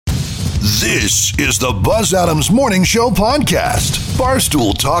This is the Buzz Adams Morning Show podcast.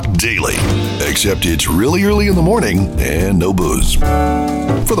 Barstool Talk Daily. Except it's really early in the morning and no booze. For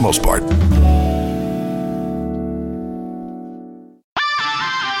the most part.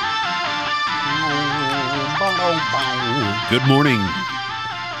 Good morning.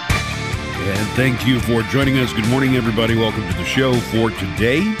 And thank you for joining us. Good morning, everybody. Welcome to the show for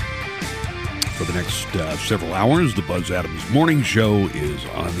today. For the next several hours, the Buzz Adams Morning Show is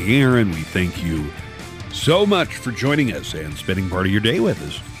on the air, and we thank you so much for joining us and spending part of your day with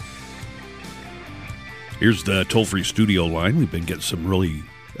us. Here's the toll-free studio line. We've been getting some really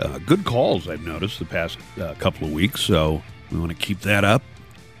good calls, I've noticed, the past couple of weeks, so we want to keep that up.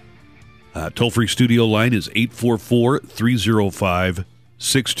 Toll-free studio line is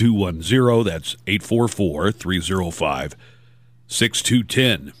 844-305-6210. That's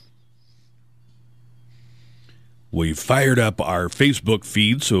 844-305-6210. We've fired up our Facebook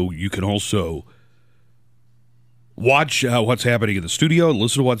feed so you can also watch what's happening in the studio and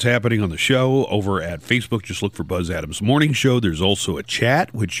listen to what's happening on the show over at Facebook. Just look for Buzz Adams Morning Show. There's also a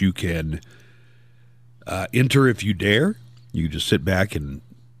chat, which you can enter if you dare. You just sit back and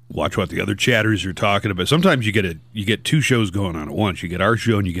watch what the other chatters are talking about. Sometimes you get two shows going on at once. You get our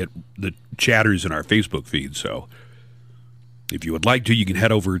show and you get the chatters in our Facebook feed. So if you would like to, you can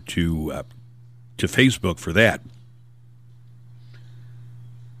head over to Facebook for that.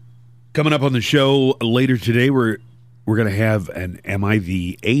 Coming up on the show later today, we're going to have an Am I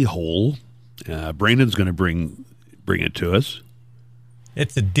the A-hole? Brandon's going to bring it to us.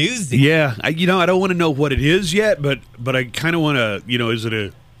 It's a doozy. Yeah, I don't want to know what it is yet, but I kind of want to.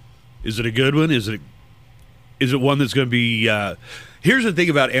 Is it a good one? Is it one that's going to be? Here's the thing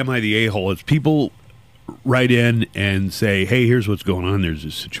about Am I the A-hole? It's people write in and say, "Hey, here's what's going on. There's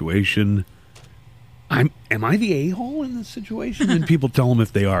this situation. Am I the a-hole in this situation?" And people tell them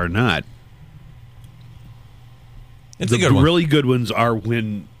if they are or not. It's a good one. The really good ones are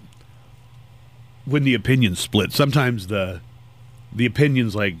when the opinions split. Sometimes the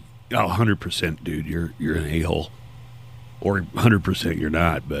opinion's like, "Oh, 100%, dude, you're an a-hole," or 100% you're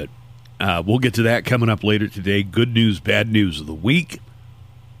not. But we'll get to that coming up later today. Good news, bad news of the week.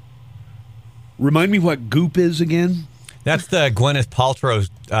 Remind me what Goop is again. That's the Gwyneth Paltrow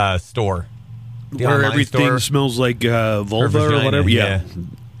store. Where everything store smells like vulva or whatever. Yeah.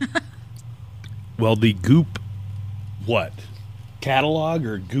 Well, the Goop, what? Catalog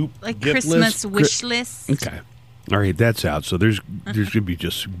or Goop like gift Christmas list? wish list. Okay. All right, that's out. So there's going to be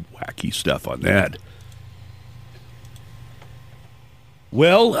just wacky stuff on that.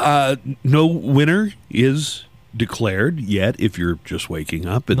 Well, no winner is declared yet if you're just waking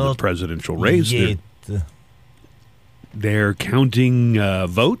up in the presidential race. They're counting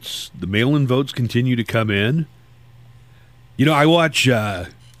votes. The mail-in votes continue to come in. I watch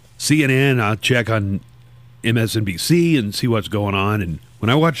CNN. I'll check on MSNBC and see what's going on. And when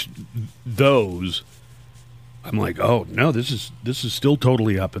I watch those, I'm like, oh no, this is still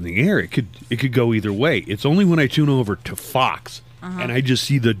totally up in the air. It could go either way. It's only when I tune over to Fox and I just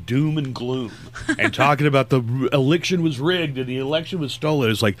see the doom and gloom and talking about the election was rigged and the election was stolen.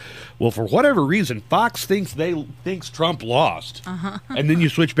 It's like, well, for whatever reason, Fox thinks Trump lost. And then you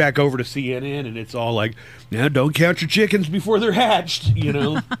switch back over to CNN and it's all like, now don't count your chickens before they're hatched,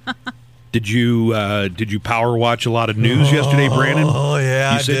 Did you power watch a lot of news yesterday, Brandon? Oh,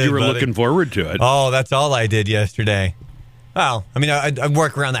 yeah, you said you were looking forward to it. Oh, that's all I did yesterday. Well, I mean, I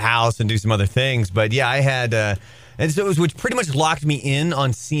work around the house and do some other things, but yeah, I had, and so it was, which pretty much locked me in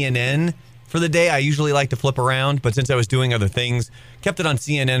on CNN for the day. I usually like to flip around, but since I was doing other things, kept it on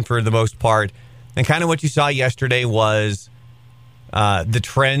CNN for the most part. And kind of what you saw yesterday was the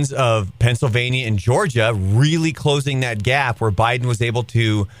trends of Pennsylvania and Georgia really closing that gap where Biden was able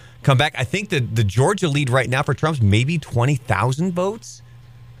to come back. I think the Georgia lead right now for Trump's maybe 20,000 votes.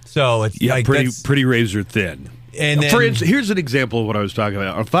 So it's pretty razor thin. And then, for instance, here's an example of what I was talking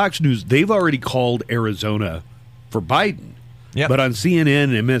about. On Fox News, they've already called Arizona for Biden. Yep. But on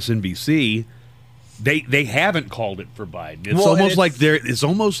CNN and MSNBC, they haven't called it for Biden. It's almost like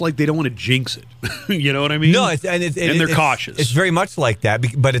they don't want to jinx it. You know what I mean? No, and they're cautious. It's very much like that,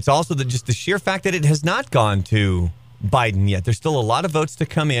 but it's also just the sheer fact that it has not gone to Biden yet. There's still a lot of votes to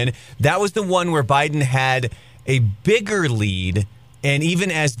come in. That was the one where Biden had a bigger lead, and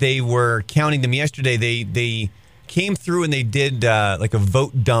even as they were counting them yesterday, they came through and they did like a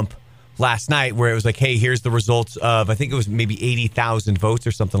vote dump last night where it was like, hey, here's the results of, I think it was maybe 80,000 votes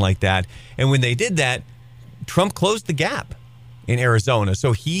or something like that. And when they did that, Trump closed the gap in Arizona.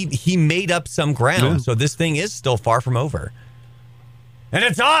 So he made up some ground. Yeah. So this thing is still far from over. And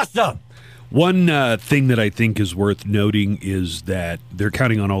it's awesome. One thing that I think is worth noting is that they're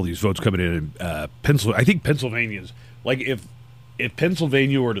counting on all these votes coming in Pennsylvania. I think Pennsylvania's like if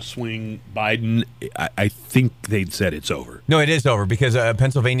Pennsylvania were to swing Biden, I think they'd said it's over. No, it is over because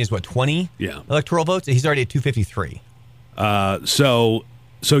Pennsylvania's 20 electoral votes. He's already at 253.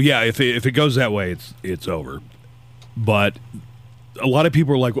 So yeah, if it goes that way, it's over. But a lot of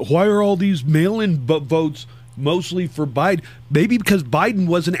people are like, why are all these mail-in votes mostly for Biden? Maybe because Biden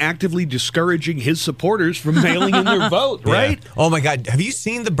wasn't actively discouraging his supporters from mailing in their vote, right? Yeah. Oh, my God. Have you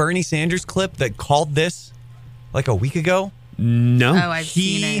seen the Bernie Sanders clip that called this like a week ago? No. Oh, I've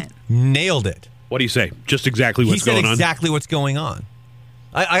seen it. Nailed it. What do you say? Just exactly what's going on? He said exactly what's going on.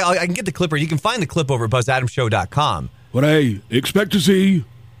 I can get the clip, or you can find the clip over at BuzzAdamsShow.com. What I expect to see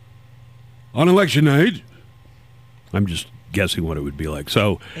on election night, I'm just guessing what it would be like.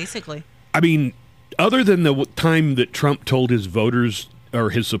 So, basically, I mean, other than the time that Trump told his voters or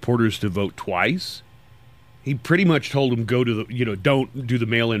his supporters to vote twice, he pretty much told them go to the, don't do the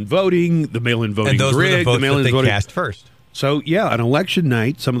mail-in voting, the mail-in voting and those rig, were the votes the mail-in that they voting cast first. So, yeah, on election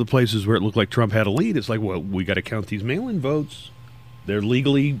night, some of the places where it looked like Trump had a lead, it's like, well, we got to count these mail-in votes. They were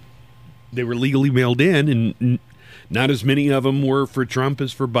legally mailed in, and not as many of them were for Trump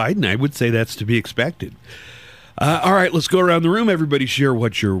as for Biden. I would say that's to be expected. All right, let's go around the room. Everybody share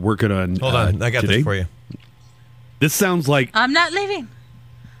what you're working on. Hold on, I got today. this for you. This sounds like I'm not leaving.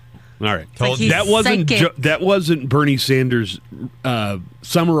 All right, like that wasn't Bernie Sanders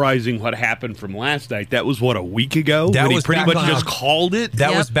summarizing what happened from last night. That was a week ago. That when was he pretty back much on just called it.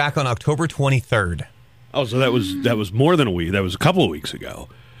 That was back on October 23rd. Oh, so that was more than a week. That was a couple of weeks ago,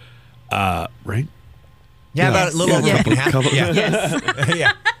 right? Yeah, about a little over a week and a half.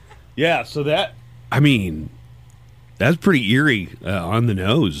 Yes. Yeah. So that's pretty eerie on the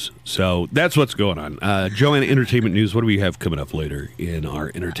nose. So that's what's going on. Joanna, entertainment news. What do we have coming up later in our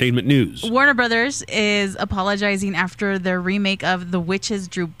entertainment news? Warner Brothers is apologizing after their remake of The Witches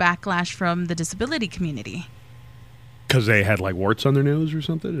drew backlash from the disability community. Because they had like warts on their nose or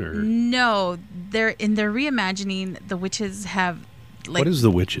something? Or no, they're reimagining. The Witches have what is The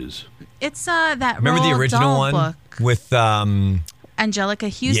Witches? It's that remember Roald the original Dahl one book with Angelica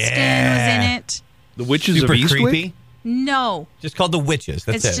Houston was in it. The Witches Super of Eastwick? creepy. No, just called The Witches.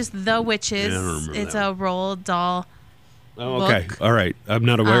 That's it's it. just The Witches. Yeah, I don't remember It's that a Roald Dahl. Oh, okay. book. All right. I'm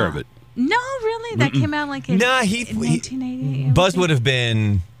not aware of it. No, really, that came out like in 1988. Buzz would have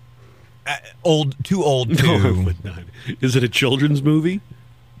been too old to. No, it would not. Is it a children's movie?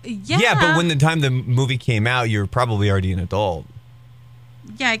 Yeah, but when the time the movie came out, you were probably already an adult.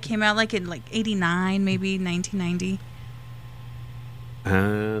 Yeah, it came out like in 89, maybe 1990.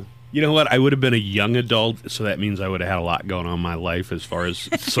 You know what? I would have been a young adult, so that means I would have had a lot going on in my life as far as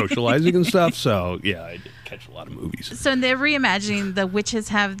socializing and stuff. So, yeah, I did catch a lot of movies. So they're reimagining the witches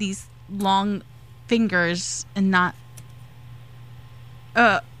have these long fingers and not...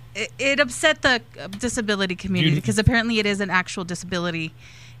 It upset the disability community because apparently it is an actual disability,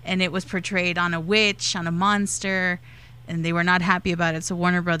 and it was portrayed on a witch, on a monster, and they were not happy about it. So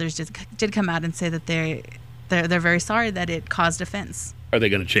Warner Brothers did come out and say that they're very sorry that it caused offense. Are they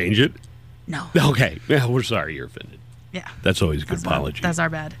going to change it? No. Okay. Yeah, we're sorry you're offended. Yeah. That's always a good apology. That's our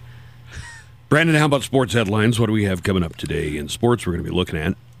bad. Brandon, how about sports headlines? What do we have coming up today in sports we're going to be looking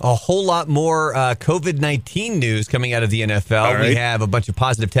at? A whole lot more COVID-19 news coming out of the NFL. All right. We have a bunch of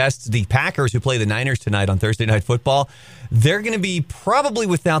positive tests. The Packers, who play the Niners tonight on Thursday Night Football, they're going to be probably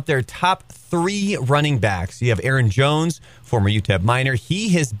without their top three running backs. You have Aaron Jones, former UTEP Miner. He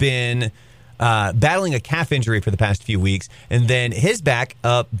has been battling a calf injury for the past few weeks, and then his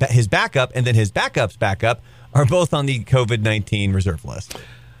backup, and then his backup's backup are both on the COVID-19 reserve list.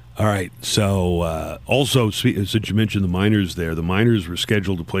 All right. So, also, since you mentioned the Miners there, the Miners were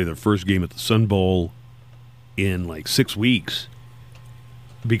scheduled to play their first game at the Sun Bowl in like 6 weeks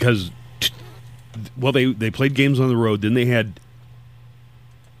because, they played games on the road. Then they had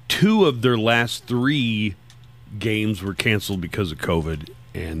two of their last three games were canceled because of COVID.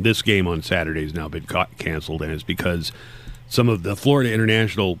 And this game on Saturday has now been canceled, and it's because some of the Florida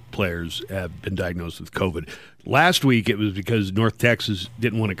International players have been diagnosed with COVID. Last week, it was because North Texas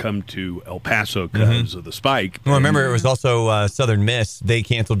didn't want to come to El Paso because of the spike. Well, remember, it was also Southern Miss. They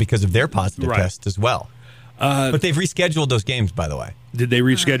canceled because of their positive test as well. But they've rescheduled those games, by the way. Did they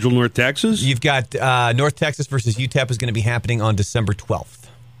reschedule North Texas? You've got North Texas versus UTEP is going to be happening on December 12th.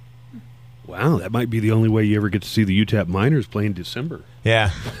 Wow, that might be the only way you ever get to see the UTEP Miners play in December.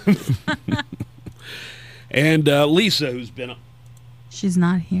 Yeah. And Lisa, who's been... She's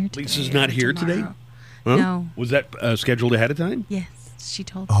not here today. Lisa's not here today? Huh? No. Was that scheduled ahead of time? Yes, she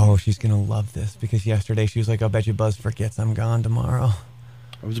told me. Oh, she's going to love this because yesterday she was like, I'll bet you Buzz forgets I'm gone tomorrow.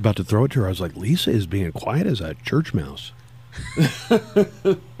 I was about to throw it to her. I was like, Lisa is being quiet as a church mouse.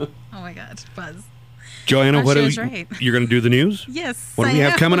 Oh my God, Buzz. Joanna, She was right. you're going to do the news? Yes. What do I we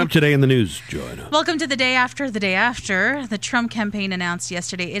have am. coming up today in the news, Joanna? Welcome to the day after the day after. The Trump campaign announced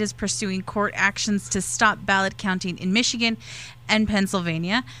yesterday it is pursuing court actions to stop ballot counting in Michigan and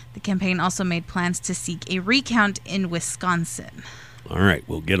Pennsylvania. The campaign also made plans to seek a recount in Wisconsin. All right,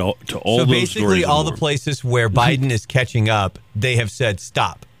 we'll get to all So those basically, stories. all and the more. places where Biden is catching up, they have said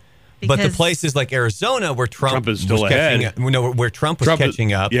stop. But the Because- places like Arizona, where Trump is still was ahead. catching up, no, where Trump was Trump is-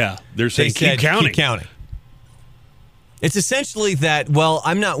 catching up, Yeah, they're they saying said keep counting. It's essentially that, well,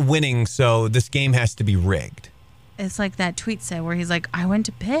 I'm not winning, so this game has to be rigged. It's like that tweet said where he's like, I went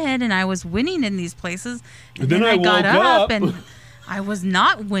to bed and I was winning in these places. And then I got woke up. and I was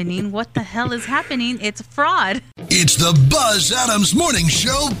not winning. What the hell is happening? It's fraud. It's the Buzz Adams Morning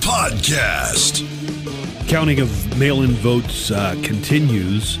Show podcast. Counting of mail-in votes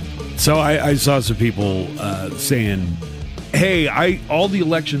continues. So I saw some people saying, "Hey, all the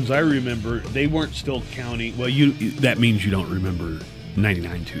elections I remember, they weren't still counting." Well, that means you don't remember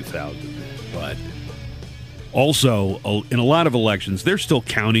 99-2000, but also in a lot of elections, they're still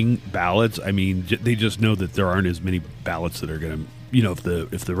counting ballots. I mean, they just know that there aren't as many ballots that are going to,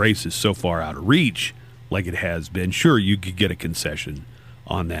 if the race is so far out of reach, like it has been. Sure, you could get a concession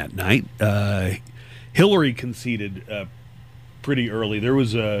on that night. Hillary conceded pretty early. There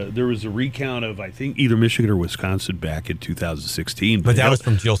was a recount of, I think, either Michigan or Wisconsin back in 2016. But that was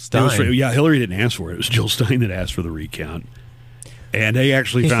from Jill Stein. Hillary didn't ask for it. It was Jill Stein that asked for the recount. And they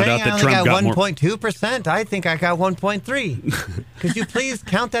actually found out that Trump got more. 1.2%. I think I got 1.3. Could you please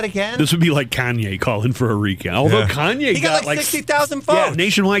count that again? This would be like Kanye calling for a recount. Although Kanye He got like 60,000 votes. Yeah,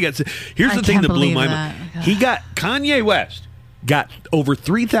 nationwide got. Here's I the thing can't that blew believe my that. mind. Kanye West got over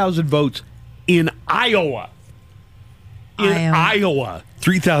 3,000 votes in Iowa. In Iowa,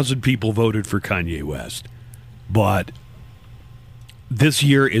 3,000 people voted for Kanye West. But this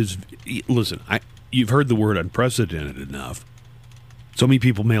year is, listen, you've heard the word unprecedented enough. So many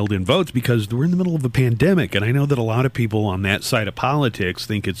people mailed in votes because we're in the middle of a pandemic. And I know that a lot of people on that side of politics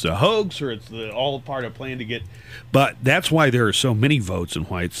think it's a hoax or it's all part of a plan to get. But that's why there are so many votes and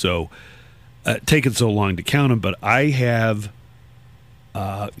why it's so taken so long to count them. But I have.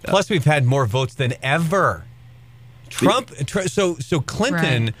 Plus, we've had more votes than ever. So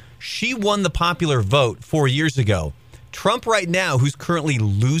Clinton, Right. she won the popular vote 4 years ago. Trump right now, who's currently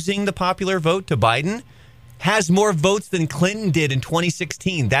losing the popular vote to Biden, has more votes than Clinton did in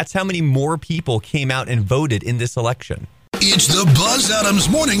 2016. That's how many more people came out and voted in this election. It's the Buzz Adams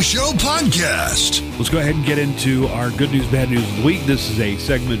Morning Show podcast. Let's go ahead and get into our good news, bad news of the week. This is a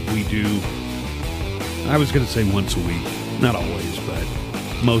segment we do, I was going to say once a week. Not always, but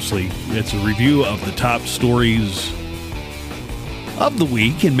mostly. It's a review of the top stories of the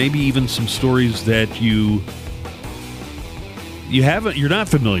week and maybe even some stories that you're not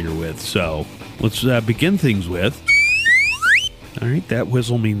familiar with. So let's begin things with. All right, that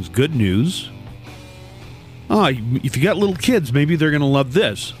whistle means good news. Oh, if you got little kids, maybe they're going to love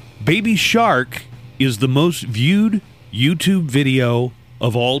this. Baby Shark is the most viewed YouTube video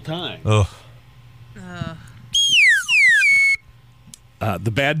of all time. Ugh.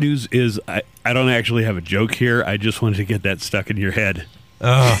 The bad news is I don't actually have a joke here. I just wanted to get that stuck in your head.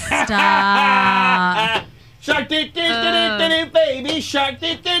 Stop. Shark, baby shark,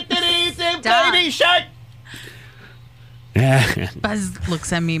 baby shark. Buzz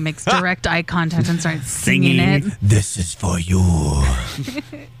looks at me, makes direct eye contact, and starts singing it. This is for you.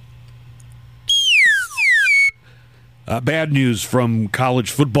 Bad news from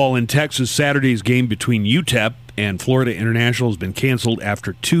college football in Texas. Saturday's game between UTEP and Florida International has been canceled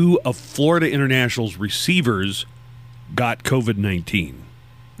after 2 of Florida International's receivers got COVID-19.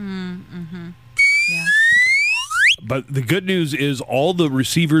 Yeah. But the good news is all the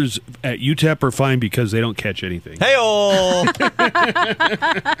receivers at UTEP are fine because they don't catch anything. Hey-oh!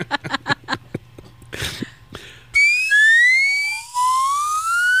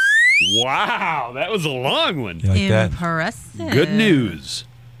 Wow, that was a long one. You like that? Impressive. Good news.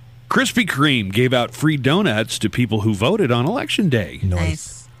 Krispy Kreme gave out free donuts to people who voted on Election Day.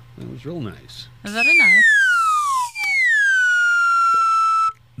 Nice. That was real nice. Very nice.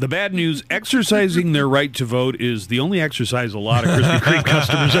 The bad news, exercising their right to vote is the only exercise a lot of Krispy Kreme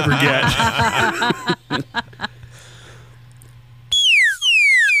customers ever get.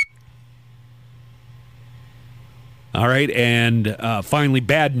 All right, and finally,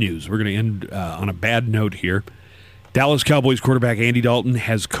 bad news. We're going to end on a bad note here. Dallas Cowboys quarterback Andy Dalton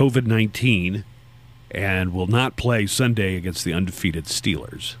has COVID-19 and will not play Sunday against the undefeated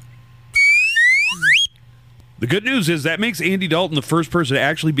Steelers. The good news is that makes Andy Dalton the first person to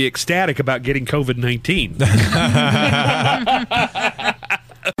actually be ecstatic about getting COVID-19.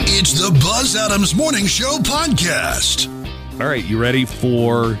 It's the Buzz Adams Morning Show podcast. All right, you ready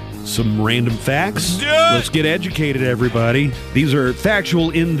for some random facts? Yeah. Let's get educated, everybody. These are factual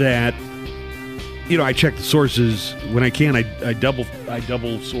in that, I check the sources when I can. I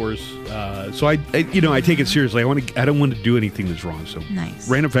double source. So I take it seriously. I don't want to do anything that's wrong. So Nice.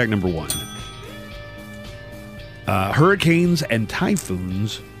 Random fact number 1. Hurricanes and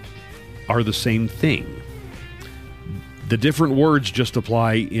typhoons are the same thing. The different words just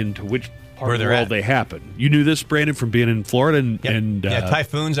apply into which part Where of the they're world at. they happen. You knew this, Brandon, from being in Florida?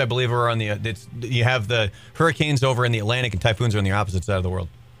 Typhoons, I believe, are on you have the hurricanes over in the Atlantic, and typhoons are on the opposite side of the world.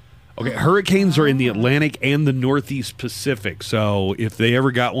 Okay, hurricanes are in the Atlantic and the Northeast Pacific. So if they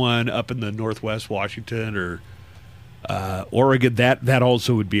ever got one up in the Northwest Washington or Oregon, that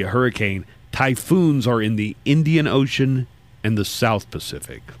also would be a hurricane. Typhoons are in the Indian Ocean and the South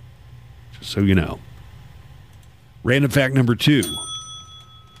Pacific. Just so you know. Random fact number 2.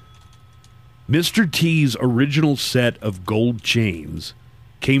 Mr. T's original set of gold chains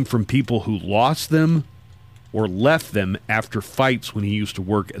came from people who lost them or left them after fights when he used to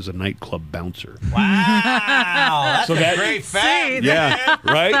work as a nightclub bouncer. Wow, that's a great fact. Yeah,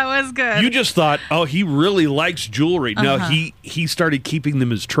 right? That was good. You just thought, oh, he really likes jewelry. No, he started keeping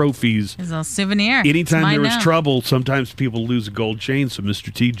them as trophies. It's a souvenir. Anytime It's there mine was now. trouble, sometimes people lose a gold chain, so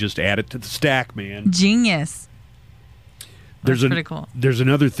Mr. T just add it to the stack, man. Genius. That's pretty cool. There's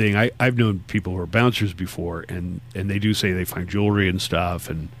another thing. I've known people who are bouncers before, and they do say they find jewelry and stuff.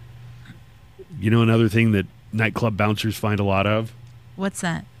 And another thing that nightclub bouncers find a lot of? What's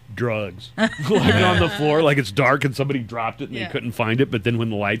that? Drugs. Like on the floor, like it's dark and somebody dropped it and they couldn't find it. But then when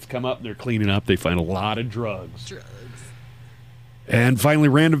the lights come up and they're cleaning up, they find a lot of drugs. And finally,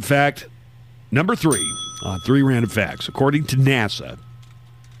 random fact number 3. 3 random facts. According to NASA.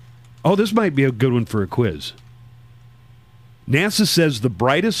 Oh, this might be a good one for a quiz. NASA says the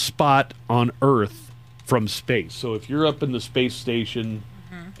brightest spot on Earth from space. So if you're up in the space station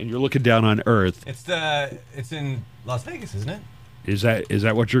and you're looking down on Earth, It's in Las Vegas, isn't it? is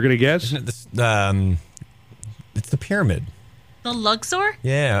that what you're going to guess? Isn't it this? It's the pyramid. The Luxor?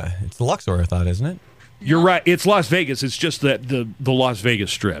 Yeah, it's the Luxor, I thought, isn't it? You're right. It's Las Vegas. It's just that the Las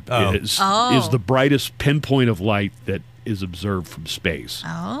Vegas Strip is the brightest pinpoint of light that is observed from space.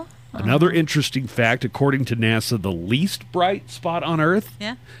 Oh. Another interesting fact, according to NASA, the least bright spot on Earth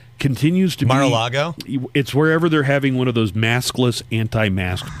continues to Mar-a-Lago? be... It's wherever they're having one of those maskless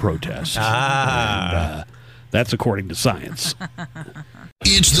anti-mask protests. And, that's according to science.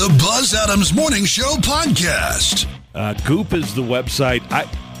 It's the Buzz Adams Morning Show podcast. Goop is the website.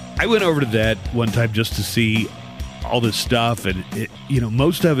 I went over to that one time just to see all this stuff, and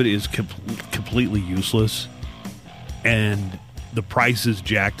most of it is completely useless, and the price is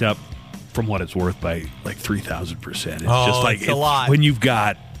jacked up from what it's worth by like 3,000%. It's just like it's a lot. When you've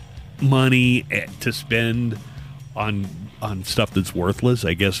got money to spend on stuff that's worthless.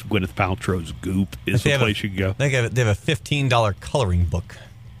 I guess Gwyneth Paltrow's Goop is the place you can go. They have a $15 coloring book.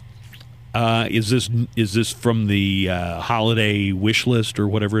 Is this from the holiday wish list or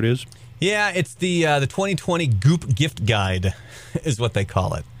whatever it is? Yeah, it's the 2020 Goop gift guide, is what they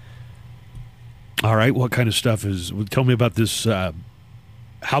call it. All right, what kind of stuff is? Tell me about this.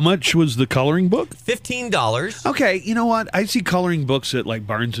 How much was the coloring book? $15. Okay, you know what? I see coloring books at like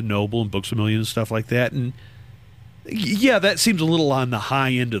Barnes and Noble and Books A Million and stuff like that, and yeah, that seems a little on the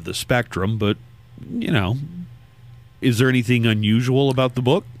high end of the spectrum. But is there anything unusual about the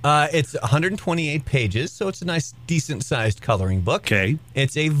book? It's 128 pages, so it's a nice, decent-sized coloring book. Okay,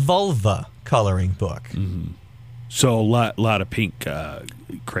 it's a vulva coloring book. Mm-hmm. So a lot of pink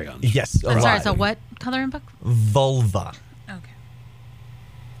crayons. Yes, I'm sorry, it's a what coloring book? Vulva. Okay.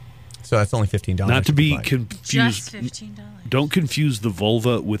 So that's only $15. Not to be Just confused. $15. Don't confuse the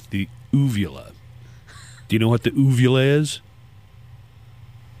vulva with the uvula. Do you know what the uvula is?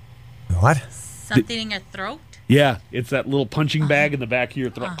 What? Something in your throat? Yeah, it's that little punching bag in the back of your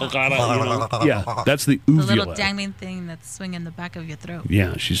throat. Yeah, that's the uvula. The little dangling thing that's swinging the back of your throat.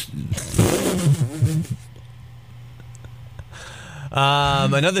 Yeah, she's...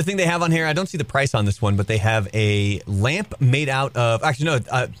 Another thing they have on here, I don't see the price on this one, but they have a lamp made out of... Actually, no,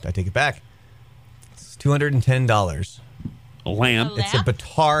 I take it back. It's $210. A lamp? It's a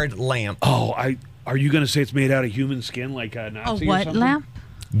Batard lamp. Oh, are you going to say it's made out of human skin like a Nazi A or what something? lamp?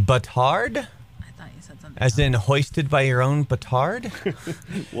 Batard? I thought you said something. As in hoisted by your own petard?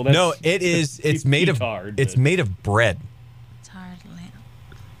 Well, that's No, it is. It's made of. petard, It's but- made of bread. Batard lamp.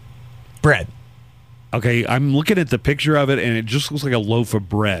 Bread. Okay, I'm looking at the picture of it, and it just looks like a loaf of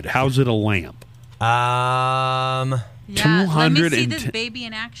bread. How's it a lamp? Yeah, let me see 210 this baby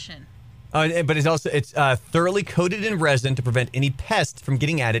in action. But it's thoroughly coated in resin to prevent any pests from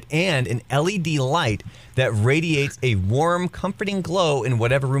getting at it, and an LED light that radiates a warm, comforting glow in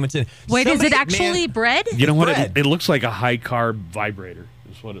whatever room it's in. Wait, is it actually bread? You know what? bread. It looks like a high-carb vibrator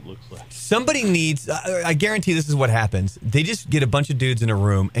is what it looks like. Somebody needs, I guarantee this is what happens. They just get a bunch of dudes in a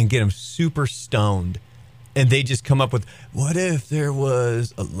room and get them super stoned. And they just come up with, what if there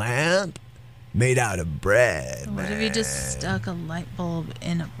was a lamp made out of bread? What if you just stuck a light bulb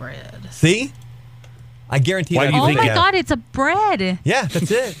in a bread? See? I guarantee Why that. do you Oh think my that- God, it's a bread. Yeah,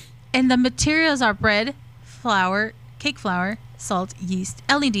 that's it. And the materials are bread, flour, cake flour, salt, yeast,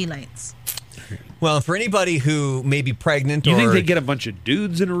 LED lights. Well, for anybody who may be pregnant Do you or... think they get a bunch of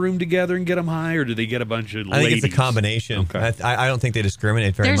dudes in a room together and get them high, or do they get a bunch of I think ladies? it's a combination. Okay. I don't think they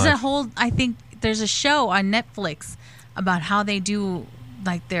discriminate very There's much. I think there's a show on Netflix about how they do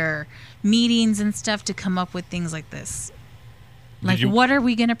like their meetings and stuff to come up with things like this. Like, what are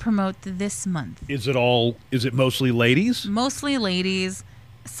we going to promote this month? Is it mostly ladies? Mostly ladies,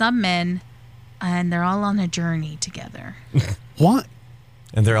 some men, and they're all on a journey together. What?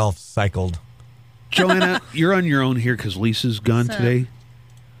 And they're all cycled. Joanna, you're on your own here because Lisa's gone So- today.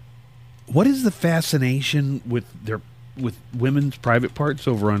 What is the fascination with women's private parts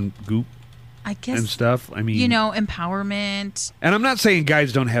over on Goop I guess, and stuff? I mean, empowerment. and I'm not saying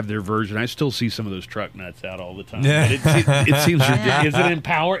guys don't have their version. I still see some of those truck nuts out all the time. Yeah. But it seems Yeah. Is it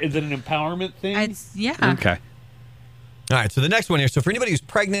an empowerment thing? Yeah. Okay. All right, so the next one here. So for anybody who's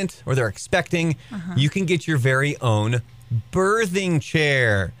pregnant or they're expecting, you can get your very own birthing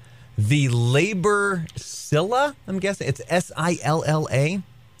chair. The Labor Silla, I'm guessing. It's Silla.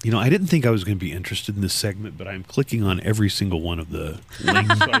 You know, I didn't think I was going to be interested in this segment, but I'm clicking on every single one of the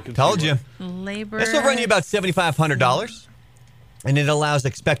links. So I can Told see you. Labor. This will run you about $7,500. And it allows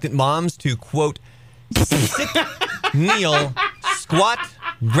expectant moms to, quote, sit, kneel, squat,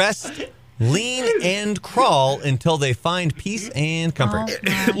 rest, lean, and crawl until they find peace and comfort.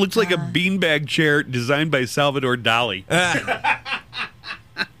 Oh. It looks like a beanbag chair designed by Salvador Dali.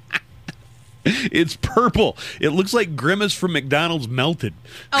 It's purple. It looks like Grimace from McDonald's melted.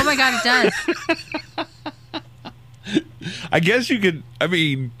 Oh my God, it does. I guess you could,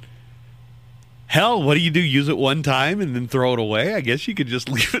 hell, what do? Use it one time and then throw it away? I guess you could just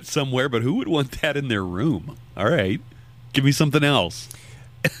leave it somewhere, but who would want that in their room? All right. Give me something else.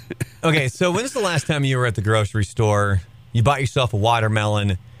 Okay, so when's the last time you were at the grocery store, you bought yourself a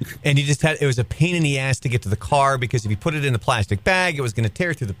watermelon, and it was a pain in the ass to get to the car because if you put it in the plastic bag, it was going to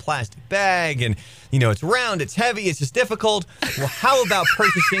tear through the plastic bag, and, it's round, it's heavy, it's just difficult. Well, how about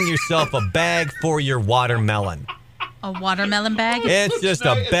purchasing yourself a bag for your watermelon? A watermelon bag? It's just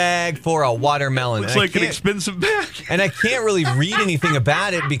a bag for a watermelon. It's And I like an can't- expensive bag. And I can't really read anything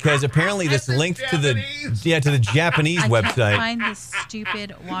about it because apparently this linked to the Japanese I website. can't find this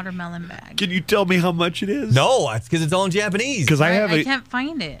stupid watermelon bag. Can you tell me how much it is? No, it's because it's all in Japanese. Because I I can't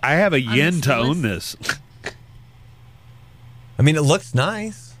find it. I have a on yen this to own list. this. I mean, it looks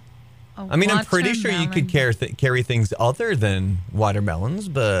nice. A I mean, I'm pretty sure you could watermelon. carry things other than watermelons,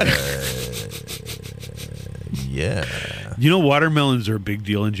 but yeah. You know, watermelons are a big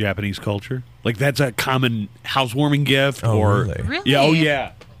deal in Japanese culture. Like, that's a common housewarming gift. Oh, or really? Really? Yeah, oh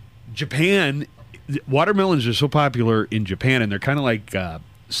yeah. Japan, watermelons are so popular in Japan, and they're kind of like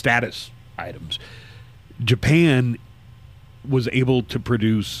status items. Japan was able to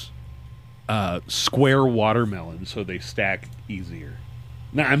produce square watermelons, so they stack easier.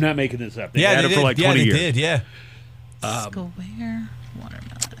 No, I'm not making this up. They had it for like 20 years. Did, yeah. Square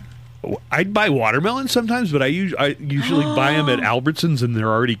watermelon. I'd buy watermelons sometimes, but I usually buy them at Albertsons, and they're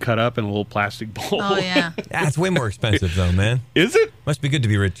already cut up in a little plastic bowl. Oh, yeah. Yeah, it's way more expensive though, man. Is it? Must be good to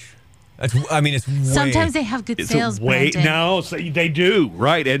be rich. It's way. Sometimes they have good It's sales, a way. Brandon. No, so they do,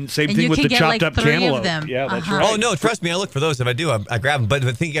 right? And same And thing you with can the get, chopped like, up 3 of cantaloupe. them. Yeah, that's Uh-huh. right. Oh no, trust me, I look for those. If I do, I grab them. But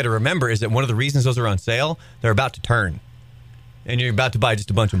the thing you got to remember is that one of the reasons those are on sale, they're about to turn, and you're about to buy just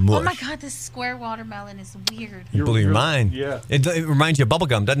a bunch of mush. Oh my God, this square watermelon is weird. You blew your mind. Yeah. It reminds you of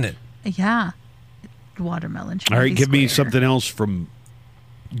bubblegum, doesn't it? Yeah. Watermelon. should All right, be give me square. something else from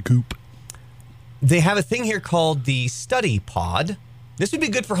Goop. They have a thing here called the Study Pod. This would be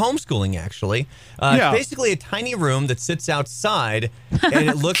good for homeschooling, actually. Yeah. It's basically a tiny room that sits outside, and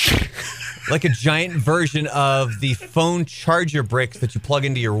it looks like a giant version of the phone charger bricks that you plug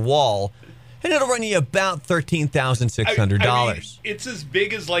into your wall, and it'll run you about $13,600. I mean, it's as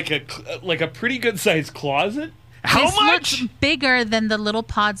big as like a pretty good sized closet. How This much? looks bigger than the little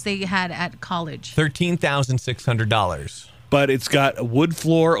pods they had at college. $13,600. But it's got a wood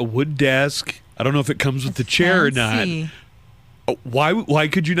floor, a wood desk. I don't know if it comes with the chair or not. Fancy. Why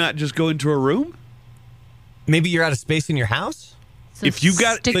could you not just go into a room? Maybe you're out of space in your house? So If you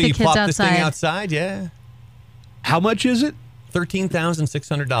got- stick So the you kids plop outside. this thing outside? Yeah. How much is it?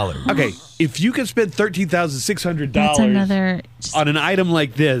 $13,600. Okay, if you can spend $13,600 That's another. Just on an item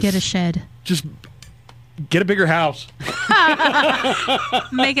like this, get a shed. just get a bigger house.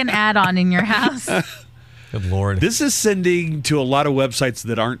 Make an add-on in your house. Good Lord. This is sending to a lot of websites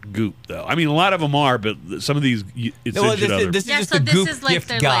that aren't Goop, though. I mean, a lot of them are, but some of these, it Well, sends you to other. this is Yeah, just so a this Goop is like gift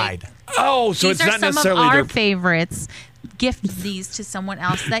their, guide. Oh, so These it's are not some necessarily of our their. favorites. Gift these to someone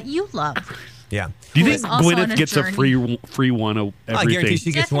else that you love. Do Yeah. you Who think is also on Gwyneth a gets a journey. free one of I everything? guarantee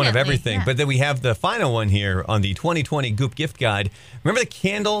she gets one of Definitely, everything. yeah. But then we have the final one here on the 2020 Goop gift guide. Remember the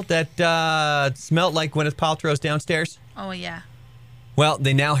candle that smelled like Gwyneth Paltrow's downstairs? Oh yeah. Well,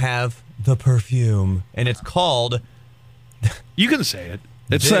 they now have the perfume, and it's called. You can say it.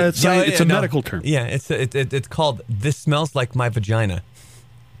 It's a medical term. Yeah, it's called "This Smells Like My Vagina."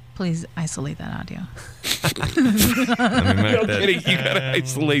 Please isolate that audio. No kidding. You gotta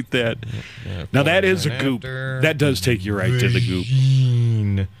isolate that. Now that is a Goop. That does take you right to the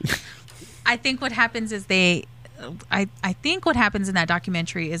Goop. I think what happens is I think what happens in that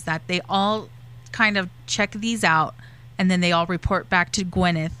documentary is that they all kind of check these out and then they all report back to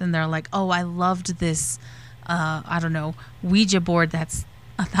Gwyneth and they're like, oh, I loved this, I don't know, Ouija board that's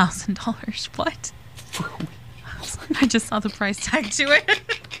 $1,000. What? I just saw the price tag to it.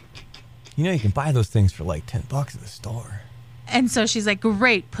 You know, you can buy those things for like $10 at the store. And so she's like,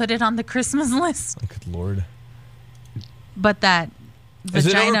 great, put it on the Christmas list. Oh, good Lord. But that Is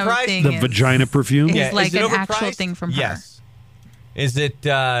it vagina overpriced? thing The is, vagina perfume? is like is it an actual overpriced? thing from her. Yes. Is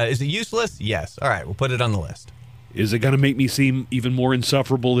it useless? Yes. All right, we'll put it on the list. Is it going to make me seem even more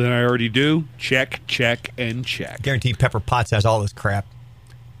insufferable than I already do? Check, check, and check. Guaranteed Pepper Potts has all this crap.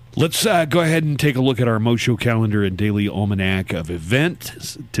 Let's go ahead and take a look at our Mo Show calendar and daily almanac of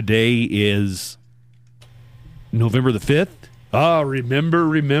events. Today is November the 5th. Oh, remember,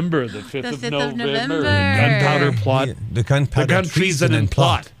 the 5th, The of 5th of November. November. Gunpowder plot. The gunpowder The gun treason and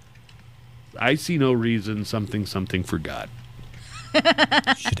plot. I see no reason something for God.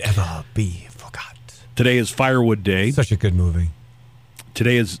 should ever be forgot. Today is Firewood Day. Such a good movie.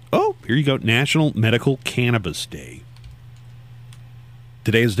 Today is, here you go, National Medical Cannabis Day.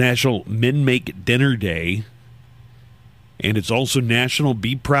 Today is National Men Make Dinner Day. And it's also National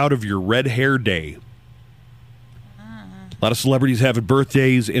Be Proud of Your Red Hair Day. A lot of celebrities having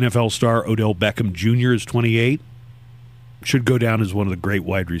birthdays. NFL star Odell Beckham Jr. is 28. Should go down as one of the great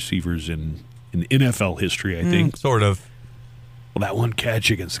wide receivers in NFL history, I think. Sort of. Well, that one catch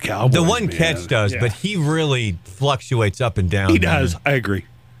against the Cowboys. The one man. catch does, Yeah. but he really fluctuates up and down. He man. does. I agree.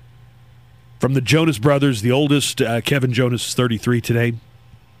 From the Jonas Brothers, the oldest, Kevin Jonas, is 33 today.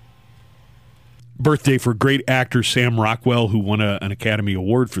 Birthday for great actor Sam Rockwell, who won an Academy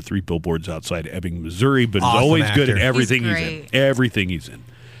Award for 3 Billboards Outside Ebbing, Missouri, but Awesome is always good at actor. everything he's in. great. Everything he's in.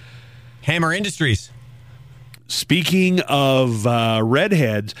 Hammer Industries. Speaking of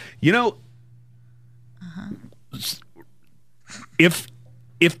redheads, you know, if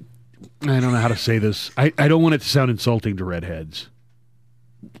I don't know how to say this, I don't want it to sound insulting to redheads.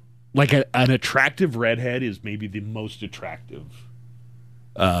 Like an attractive redhead is maybe the most attractive.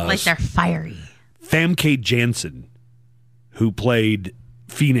 Like they're fiery. Famke Janssen, who played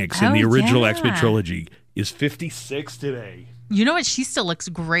Phoenix in the Oh, original yeah. X-Men trilogy, is 56 today. You know what? She still looks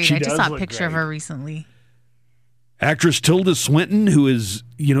great. She I just does saw a look picture of great. her recently. Actress Tilda Swinton, who is,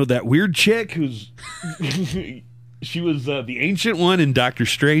 that weird chick who's... she was the ancient one in Doctor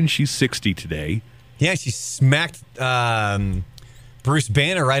Strange. She's 60 today. Yeah, she smacked Bruce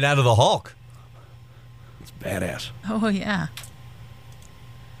Banner right out of the Hulk. It's badass. Oh, yeah.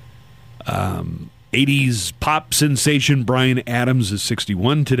 80s pop sensation Bryan Adams is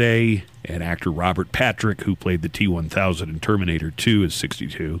 61 today. And actor Robert Patrick, who played the T-1000 in Terminator 2, is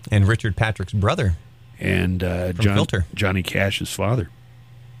 62. And Richard Patrick's brother. And Filter. Johnny Cash's father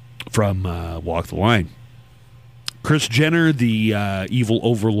from Walk the Line. Kris Jenner, the evil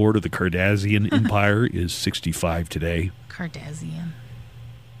overlord of the Kardashian Empire, is 65 today. Kardashian.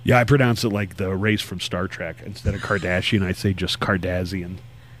 Yeah, I pronounce it like the race from Star Trek. Instead of Kardashian, I say just Kardashian.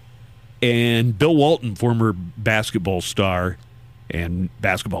 And Bill Walton, former basketball star and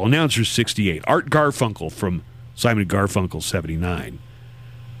basketball announcer, 68. Art Garfunkel from Simon & Garfunkel, 79.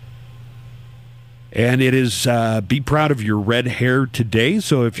 And it is Be Proud of Your Red Hair today.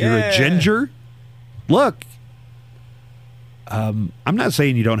 So if you're a ginger, look, I'm not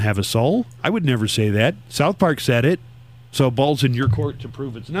saying you don't have a soul. I would never say that. South Park said it. So ball's in your court to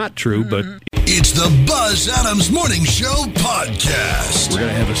prove it's not true, but... It's the Buzz Adams Morning Show podcast. We're going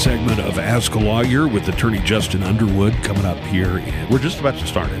to have a segment of Ask a Lawyer with attorney Justin Underwood coming up here. And we're just about to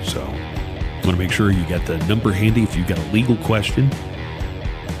start it, so Want to make sure you get the number handy if you've got a legal question.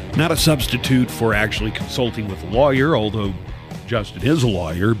 Not a substitute for actually consulting with a lawyer, although Justin is a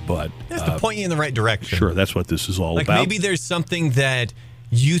lawyer, but... That's to point you in the right direction. Sure, that's what this is all like about. Maybe there's something that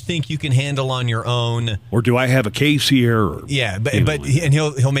you think you can handle on your own. Or do I have a case here? Or, yeah, but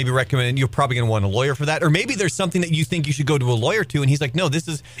he'll maybe recommend, you're probably going to want a lawyer for that. Or maybe there's something that you think you should go to a lawyer to, and he's like, no,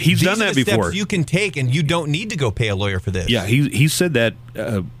 he's done that before. Steps you can take, and you don't need to go pay a lawyer for this. Yeah, he said that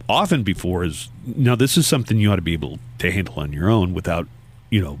often before now this is something you ought to be able to handle on your own without,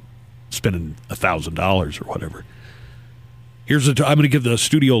 spending $1,000 or whatever. I'm going to give the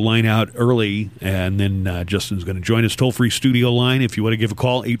studio line out early, and then Justin's going to join us. Toll-free studio line, if you want to give a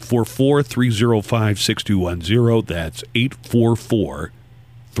call, 844-305-6210. That's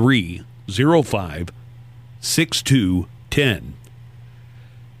 844-305-6210.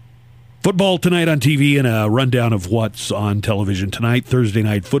 Football tonight on TV, and a rundown of what's on television tonight. Thursday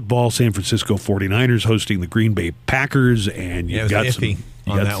night football, San Francisco 49ers hosting the Green Bay Packers. And it was iffy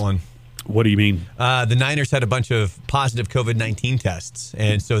on that one. What do you mean? The Niners had a bunch of positive COVID-19 tests,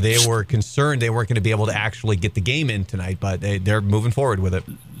 and so they were concerned they weren't going to be able to actually get the game in tonight, but they're moving forward with it.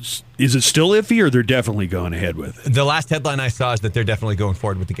 Is it still iffy, or they're definitely going ahead with it? The last headline I saw is that they're definitely going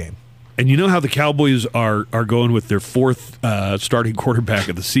forward with the game. And you know how the Cowboys are going with their fourth starting quarterback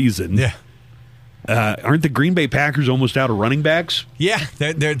of the season? Yeah. Aren't the Green Bay Packers almost out of running backs? Yeah,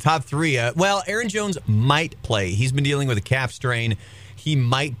 they're top three. Well, Aaron Jones might play. He's been dealing with a calf strain. He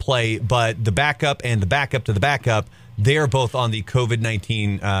might play, but the backup and the backup to the backup, they're both on the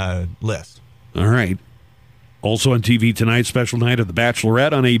COVID-19 list. All right. Also on TV tonight, special night of The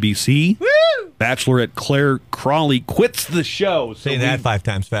Bachelorette on ABC. Woo! Bachelorette Claire Crawley quits the show. Say that 5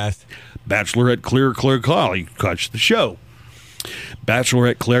 times fast. Bachelorette Claire Crawley cuts the show.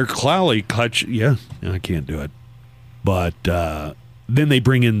 Bachelorette Claire Crawley cuts... Yeah, I can't do it. But... then they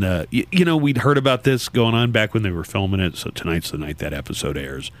bring in we'd heard about this going on back when they were filming it, so tonight's the night that episode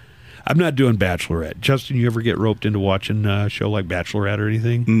airs. I'm not doing Bachelorette. Justin, you ever get roped into watching a show like Bachelorette or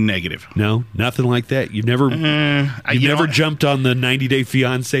anything? Negative. No? Nothing like that? You never jumped on the 90 Day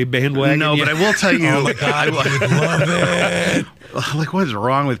Fiancé bandwagon? No, but I will tell you... Oh, my God, I would love it. Like, what is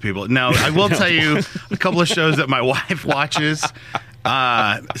wrong with people? No, I will tell you a couple of shows that my wife watches.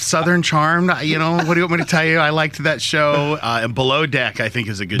 Southern Charmed, what do you want me to tell you? I liked that show. And Below Deck, I think,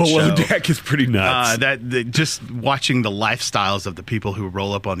 is a good show. Below Deck is pretty nuts. Just watching the lifestyles of the people who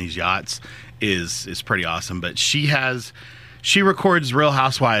roll up on these yachts is pretty awesome. But she records Real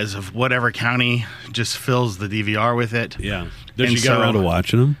Housewives of whatever county, just fills the DVR with it. Yeah. Does she get around to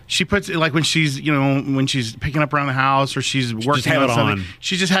watching them? She puts it like when she's picking up around the house or she's working on something.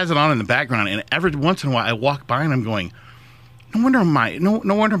 She just has it on in the background, and every once in a while I walk by and I'm going, No wonder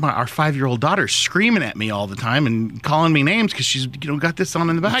our 5-year-old daughter's screaming at me all the time and calling me names because she's got this on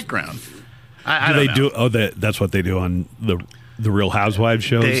in the background. I don't know. That's what they do on the Real Housewives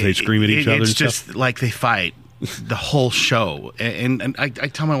shows. They scream at each other. It's just like they fight the whole show. And I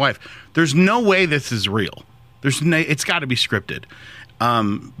tell my wife, there's no way this is real. It's got to be scripted.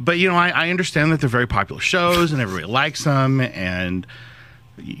 But I understand that they're very popular shows and everybody likes them, and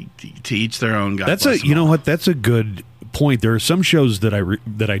to each their own. God bless them all. That's a good point. There are some shows that I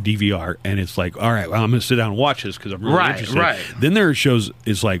DVR, and it's like, all right, well, I'm going to sit down and watch this because I'm really interested. Right. Then there are shows,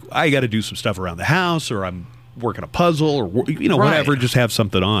 it's like, I got to do some stuff around the house, or I'm working a puzzle, or whatever, just have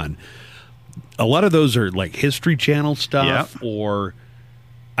something on. A lot of those are like History Channel stuff, or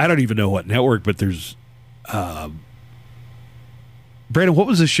I don't even know what network, but there's Brandon, what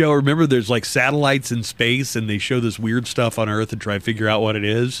was the show? Remember, there's like satellites in space, and they show this weird stuff on Earth and try to figure out what it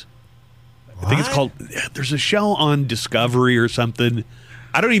is. I think it's called, there's a show on Discovery or something.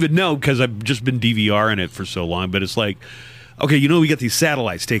 I don't even know because I've just been DVRing it for so long, but it's like, okay, we got these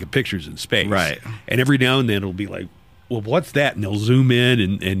satellites taking pictures in space. Right. And every now and then it'll be like, well, what's that? And they'll zoom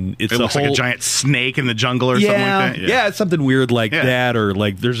in, and it looks like a giant snake in the jungle or something like that. Yeah, it's something weird like that. Or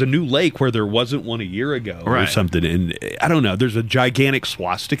like there's a new lake where there wasn't one a year ago or something. And I don't know. There's a gigantic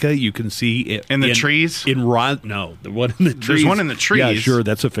swastika you can see in the trees. The one in the trees. There's one in the trees. Yeah, sure.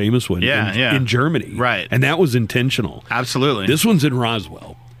 That's a famous one. In Germany. Right. And that was intentional. Absolutely. This one's in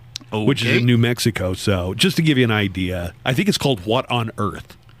Roswell. Okay. Which is in New Mexico. So just to give you an idea, I think it's called What on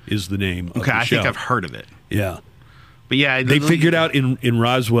Earth is the name of the show. I think I've heard of it. Yeah. But yeah, they figured out in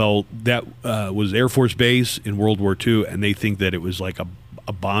Roswell that was Air Force Base in World War II, and they think that it was like a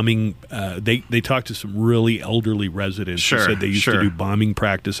bombing. They talked to some really elderly residents who said they used to do bombing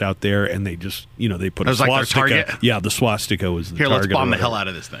practice out there, and they just they put a swastika. Like their target? Yeah, the swastika was the target. Here, let's bomb the hell out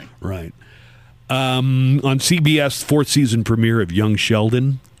of this thing. Right. On CBS, 4th season premiere of Young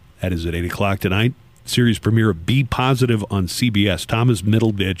Sheldon. That is at 8 o'clock tonight. Series premiere of Be Positive on CBS. Thomas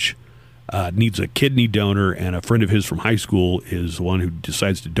Middleditch needs a kidney donor, and a friend of his from high school is the one who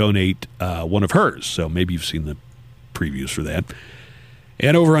decides to donate one of hers. So maybe you've seen the previews for that.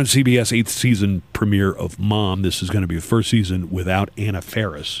 And over on CBS, 8th season premiere of Mom. This is going to be the first season without Anna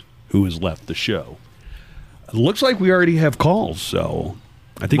Faris, who has left the show. It looks like we already have calls, so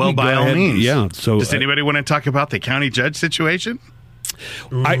I think well, by all means. Yeah. So, does anybody want to talk about the county judge situation?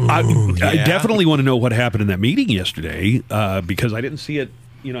 I definitely want to know what happened in that meeting yesterday because I didn't see it.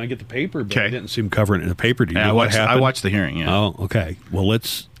 You know, I get the paper, but I didn't see him covering it in the paper. Do you know what happened? I watched the hearing, yeah. Oh, okay. Well,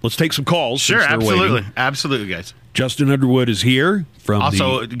 let's take some calls. Sure, absolutely. Absolutely, guys. Justin Underwood is here from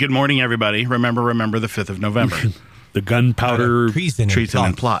also, good morning, everybody. Remember the 5th of November. The gunpowder treason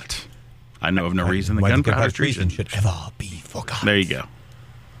and plot. I know of no reason the gunpowder treason should ever be forgotten. There you go.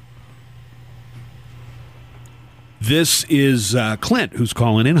 This is Clint who's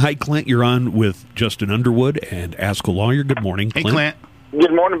calling in. Hi, Clint. You're on with Justin Underwood and Ask a Lawyer. Good morning, Clint. Hey, Clint.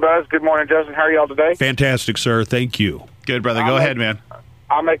 Good morning, Buzz. Good morning, Justin. How are y'all today? Fantastic, sir. Thank you. Good, brother. Go ahead, man.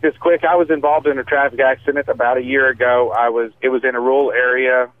 I'll make this quick. I was involved in a traffic accident about a year ago. It was in a rural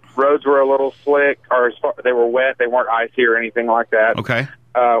area. Roads were a little slick, or they were wet. They weren't icy or anything like that. Okay.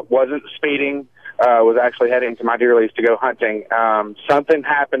 Wasn't speeding. Was actually heading to my deer lease to go hunting. Something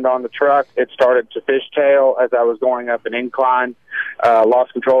happened on the truck. It started to fishtail as I was going up an incline.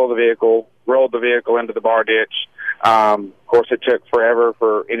 Lost control of the vehicle, rolled the vehicle into the bar ditch. Of course, it took forever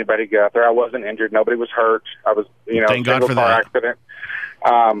for anybody to get out there. I wasn't injured. Nobody was hurt. I was, Thank God for car that. accident.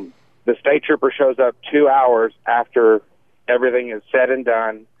 The state trooper shows up 2 hours after everything is said and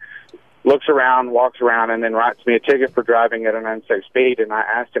done, looks around, walks around, and then writes me a ticket for driving at an unsafe speed. And I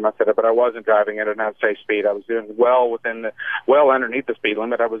asked him, I said, but I wasn't driving at an unsafe speed. I was doing well underneath the speed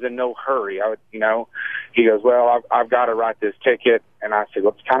limit. I was in no hurry. He goes, well, I've got to write this ticket. And I said,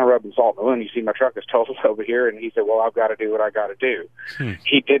 well, it's kind of rubbing salt in the wound. You see, my truck is totaled over here. And he said, well, I've got to do what I got to do.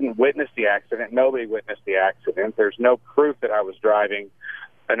 He didn't witness the accident. Nobody witnessed the accident. There's no proof that I was driving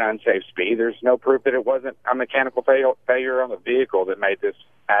an unsafe speed. There's no proof that it wasn't a mechanical failure on the vehicle that made this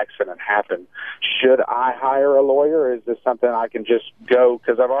accident happen. Should I hire a lawyer, or is this something I can just go,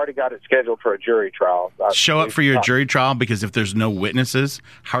 because I've already got it scheduled for a jury trial? Show up for your jury trial, because if there's no witnesses,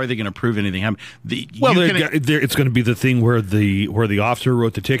 how are they going to prove anything happened? It's going to be the thing where the officer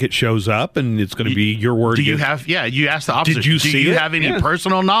wrote the ticket shows up, and it's going to be your word. You asked the officer, do you have any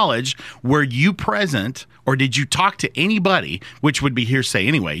personal knowledge? Were you present, or did you talk to anybody, which would be hearsay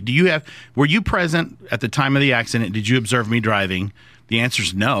anyway? Were you present at the time of the accident? Did you observe me driving? The answer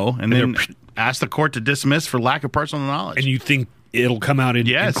is no, and then ask the court to dismiss for lack of personal knowledge. And you think it'll come out in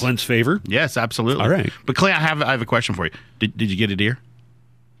Clint's favor? Yes, absolutely. All right. But Clint, I have a question for you. Did you get a deer?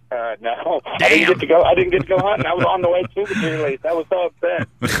 No. Damn. I didn't get to go hunting. I was on the way to the deer lease. I was so upset.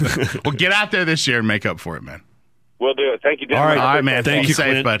 Well, get out there this year and make up for it, man. We'll do it. Thank you, All gentlemen. right, man. Thank you, safe,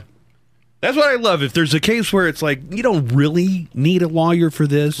 Clint. bud. That's what I love. If there's a case where it's like, you don't really need a lawyer for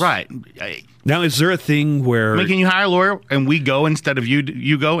this. Right. Now, is there a thing where... can you hire a lawyer and we go instead of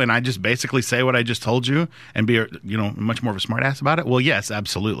you go, and I just basically say what I just told you and be much more of a smart ass about it? Well, yes,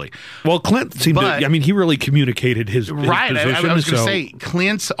 absolutely. Well, Clint seemed he really communicated his position. I was going to say,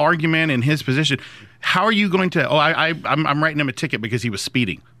 Clint's argument and his position, how are you going to... I'm writing him a ticket because he was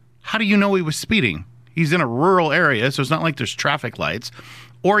speeding. How do you know he was speeding? He's in a rural area, so it's not like there's traffic lights.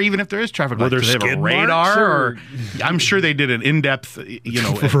 Or even if there is traffic lights, do they have a radar? Or I'm sure they did an in-depth,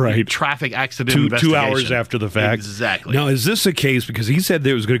 traffic accident investigation. 2 hours after the fact. Exactly. Now, is this a case, because he said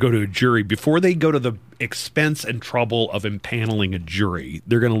that it was going to go to a jury, before they go to the expense and trouble of impaneling a jury,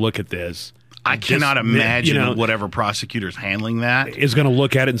 they're going to look at this. I cannot imagine whatever prosecutor's handling that is going to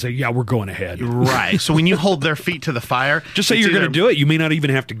look at it and say, yeah, we're going ahead. Right. So when you hold their feet to the fire. Just say you're going to do it. You may not even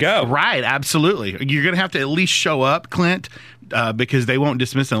have to go. Right. Absolutely. You're going to have to at least show up, Clint, because they won't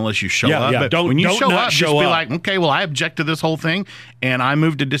dismiss it unless you show up. Yeah. But when you show up, just be like, okay, well, I object to this whole thing, and I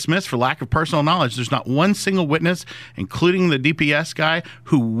move to dismiss for lack of personal knowledge. There's not one single witness, including the DPS guy,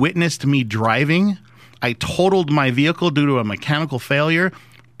 who witnessed me driving. I totaled my vehicle due to a mechanical failure.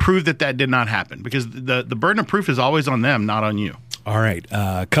 Prove that did not happen, because the burden of proof is always on them, not on you. All right.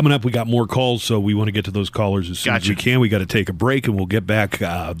 Coming up, we got more calls, so we want to get to those callers as soon as we can. We got to take a break, and we'll get back.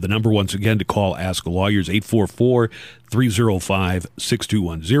 The number once again to call Ask a Lawyer is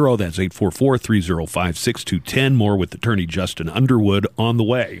 844-305-6210. That's 844-305-6210. More with attorney Justin Underwood on the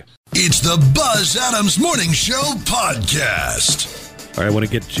way. It's the Buzz Adams Morning Show podcast. All right, I want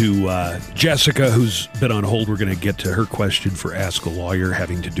to get to Jessica, who's been on hold. We're going to get to her question for Ask a Lawyer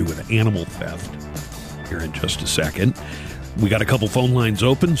having to do with animal theft here in just a second. We got a couple phone lines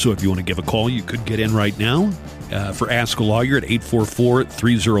open, so if you want to give a call, you could get in right now for Ask a Lawyer at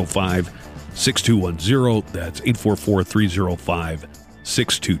 844-305-6210. That's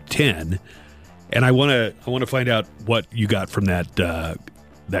 888-622-1010. And I want to find out what you got from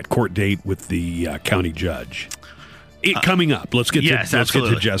that court date with the county judge. Coming up. Let's get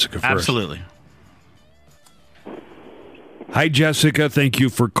to Jessica first. Absolutely. Hi, Jessica. Thank you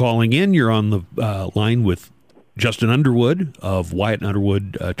for calling in. You're on the line with Justin Underwood of Wyatt &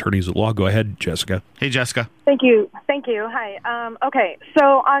 Underwood Attorneys at Law. Go ahead, Jessica. Hey, Jessica. Thank you. Hi. Okay, so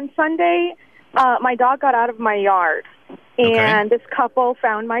on Sunday, my dog got out of my yard, and this couple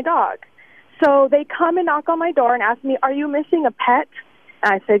found my dog. So they come and knock on my door and ask me, "Are you missing a pet?"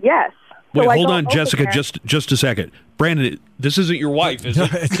 And I said, "Yes." Wait, so hold on, Jessica, just a second. Brandon, this isn't your wife, is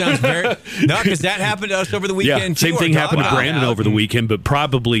it? It sounds very... No, because that happened to us over the weekend, too. Same thing happened to Brandon over the weekend. weekend, but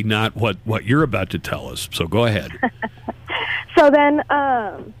probably not what you're about to tell us. So go ahead. So then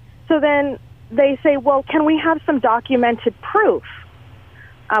they say, "Well, can we have some documented proof?"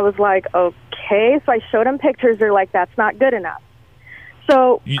 I was like, "Okay." So I showed them pictures. They're like, "That's not good enough."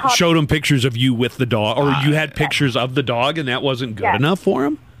 So you showed them pictures of you with the dog, or you had pictures of the dog, and that wasn't good enough for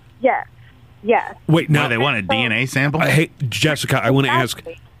them? Yes. Wait, now they want a DNA sample? Hey, Jessica, I want to ask,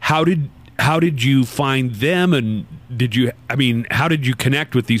 how did you find them, and how did you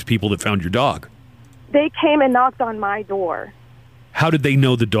connect with these people that found your dog? They came and knocked on my door. How did they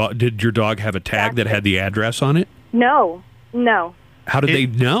know the dog? Did your dog have a tag that had the address on it? No. How did they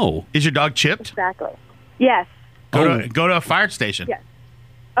know? Is your dog chipped? Exactly. Yes. Go to a fire station. Yes.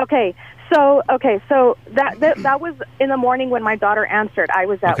 Okay. So that was in the morning when my daughter answered. I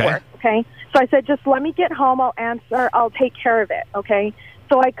was at work. Okay. So I said, "Just let me get home. I'll answer. I'll take care of it." Okay.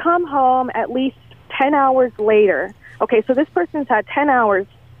 So I come home at least 10 hours later. Okay. So this person's had 10 hours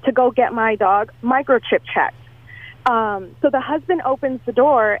to go get my dog microchip checked. So the husband opens the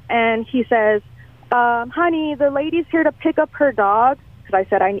door and he says, "Honey, the lady's here to pick up her dog." Because I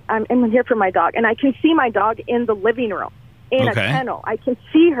said, I'm here for my dog. And I can see my dog in the living room in a kennel. I can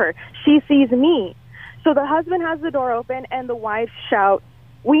see her. She sees me. So the husband has the door open and the wife shouts,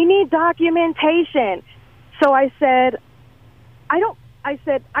 "We need documentation." So I said, I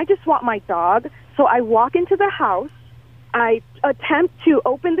just want my dog. So I walk into the house. I attempt to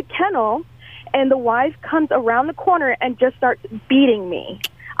open the kennel, and the wife comes around the corner and just starts beating me.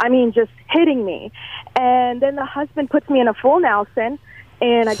 I mean, just hitting me. And then the husband puts me in a full Nelson,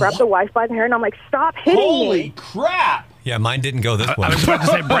 and I grab the wife by the hair, and I'm like, "Stop hitting me." Holy crap! Yeah, mine didn't go this way. I was about to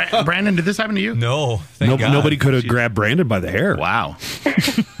say, Brandon, did this happen to you? No, thank God. Nobody could have grabbed Brandon by the hair. Wow.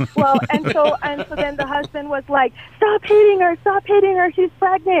 Well, and so then the husband was like, "Stop hitting her, she's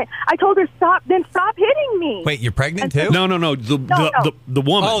pregnant." I told her, "Stop hitting me." Wait, you're pregnant too? No. The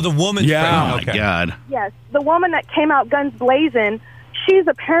woman. Oh, the woman's Yeah. pregnant. Oh, my God. Yes, the woman that came out guns blazing, she's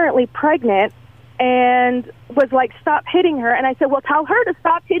apparently pregnant and was like, "Stop hitting her." And I said, "Well, tell her to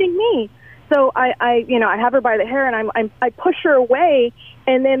stop hitting me." So I have her by the hair, and I push her away,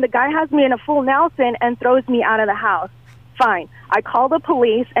 and then the guy has me in a full Nelson and throws me out of the house. Fine. I call the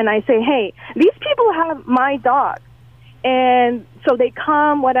police, and I say, "Hey, these people have my dog." And so they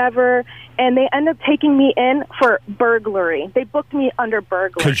come, whatever, and they end up taking me in for burglary. They booked me under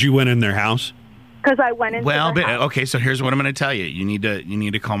burglary. Because you went in their house? Because I went into Well, their house. okay, so here's what I'm going to tell you. You need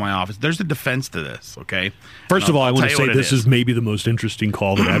to call my office. There's a defense to this, okay? First of all, I want to say this is is maybe the most interesting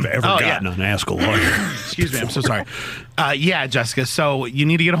call that I've ever gotten on Ask a Lawyer. Excuse me, I'm so sorry. Yeah, Jessica, so you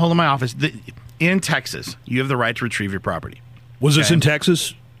need to get a hold of my office. In Texas, you have the right to retrieve your property. Was this in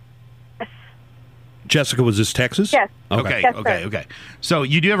Texas? Yes. Jessica, was this Texas? Yes. Okay, Yes, okay, sir. okay. So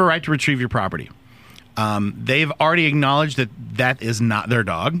you do have a right to retrieve your property. They've already acknowledged that is not their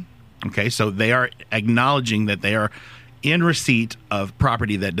dog. Okay, so they are acknowledging that they are in receipt of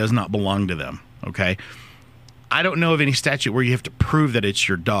property that does not belong to them. Okay, I don't know of any statute where you have to prove that it's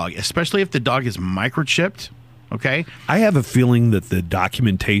your dog, especially if the dog is microchipped. Okay, I have a feeling that the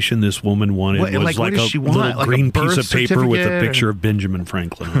documentation this woman wanted was what like does a she want? little Like a green birth piece of paper with a certificate picture or- of Benjamin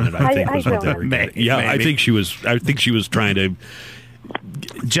Franklin on it. I think was what they were getting. Yeah, I maybe. think she was. I think she was trying to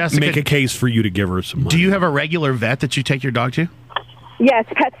Jessica, make a case for you to give her some money. do you have a regular vet that you take your dog to? Yes,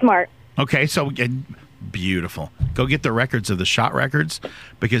 PetSmart. Okay, so beautiful. Go get the records of the shot records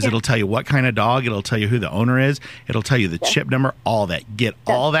because it'll tell you what kind of dog. It'll tell you who the owner is. It'll tell you the chip number. All that. Get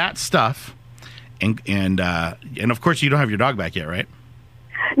all that stuff, and of course you don't have your dog back yet, right?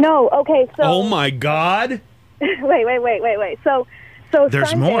 No. Okay. So. Oh my God! Wait. So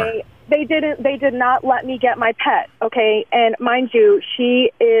There's Sunday, more. They did not let me get my pet. Okay, and mind you,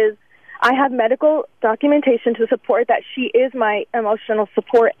 I have medical documentation to support that she is my emotional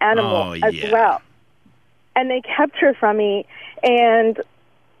support animal as well. And they kept her from me, and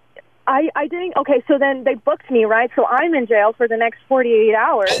I didn't. Okay, so then they booked me, right? So I'm in jail for the next 48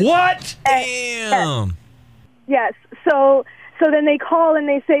 hours. What? Damn. Yes. So so then they call and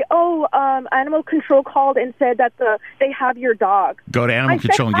they say, "Oh, animal control called and said that they have your dog." Go to animal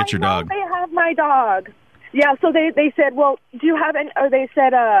control and get your dog. They have my dog. Yeah, so they said, "Well, do you have any?" Or they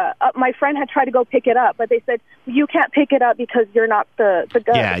said, "My friend had tried to go pick it up, but they said you can't pick it up because you're not the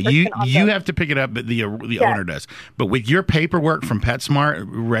guy." Yeah, you have to pick it up, but the owner does. But with your paperwork from PetSmart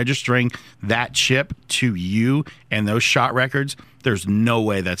registering that chip to you and those shot records, there's no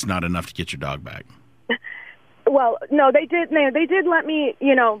way that's not enough to get your dog back. Well, no, they did. They did let me.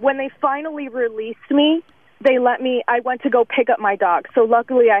 When they finally released me, they let me. I went to go pick up my dog. So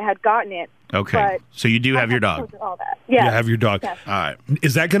luckily, I had gotten it. Okay, so you do have your dog. All that. Yeah, you have your dog. Yes. All right.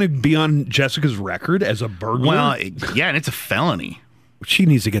 Is that going to be on Jessica's record as a burglar? Well, yeah, and it's a felony. She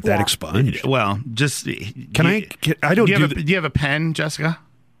needs to get that expunged. Well, just I don't do you have a pen, Jessica?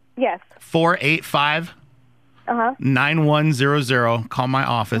 Yes. 485 9100. Call my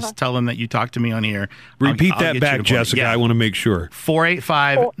office. Tell them that you talked to me on here. Repeat I'll that get back, you to Jessica. yeah. I want to make sure.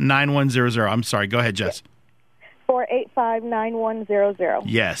 485-9100. I'm sorry. Go ahead, Jess. 485-9100.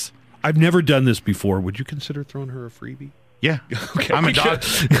 Yes. I've never done this before. Would you consider throwing her a freebie? Yeah. Okay. I'm a dog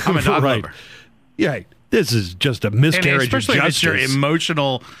right. lover. Yeah. This is just a miscarriage of especially justice. if it's your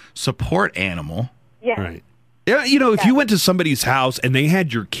emotional support animal. Yeah. Right. Yeah, if you went to somebody's house and they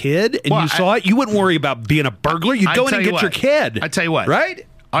had your kid and you saw it, you wouldn't worry about being a burglar. You'd go in and get your kid. I tell you what. Right?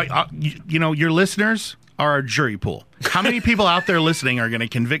 Your listeners are our jury pool. How many people out there listening are going to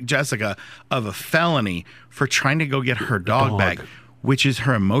convict Jessica of a felony for trying to go get her dog back, which is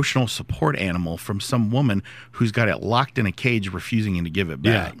her emotional support animal from some woman who's got it locked in a cage refusing to give it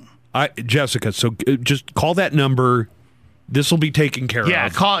back? Yeah. Jessica, so just call that number. This will be taken care of. Yeah,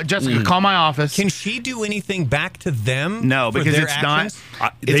 call Jessica. Call my office. Can she do anything back to them? No, because their it's actions?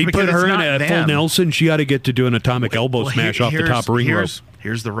 not. They put her in a full Nelson. She ought to get to do an atomic elbow smash off the top ring rope.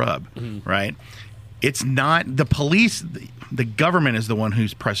 Here's the rub, right? It's not the police. The government is the one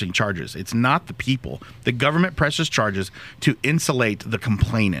who's pressing charges. It's not the people. The government presses charges to insulate the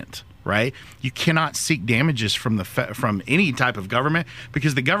complainant. Right? You cannot seek damages from from any type of government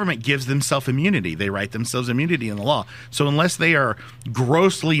because the government gives themselves immunity. They write themselves immunity in the law. So unless they are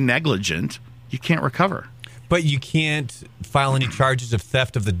grossly negligent, you can't recover. But you can't file any charges of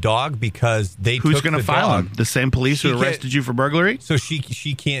theft of the dog because they Who's took going to the file dog. them? The same police who arrested you for burglary? So she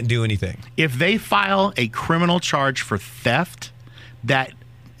can't do anything. If they file a criminal charge for theft, that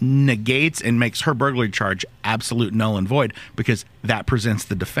negates and makes her burglary charge absolute null and void because that presents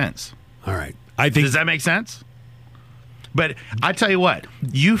the defense. All right. Does that make sense? But I tell you what,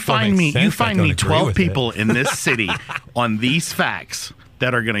 you find me 12 people in this city on these facts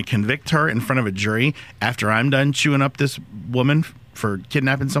that are going to convict her in front of a jury after I'm done chewing up this woman for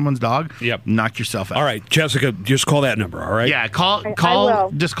kidnapping someone's dog. Yep. Knock yourself out. All right, Jessica, just call that number, all right? Yeah, call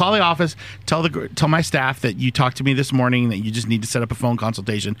just call the office, tell my staff that you talked to me this morning, that you just need to set up a phone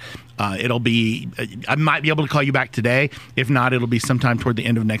consultation. I might be able to call you back today. If not, it'll be sometime toward the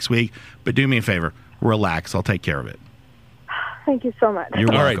end of next week. But do me a favor, relax. I'll take care of it. Thank you so much. You're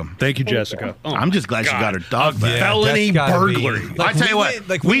welcome. Right. Thank you, Jessica. Oh, I'm just glad she got her dog back. Felony burglary. I tell you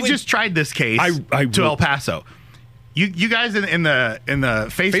what, we just tried this case to El Paso. You guys in the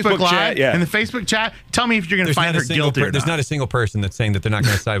Facebook Live, chat, yeah. in the Facebook chat, tell me if you're going to find her guilty or not. There's not a single person that's saying that they're not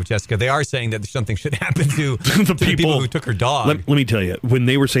going to side with Jessica. They are saying that something should happen to the people who took her dog. Let me tell you, when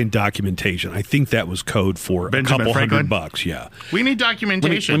they were saying documentation, I think that was code for Benjamin a couple Franklin? $100. Yeah, we need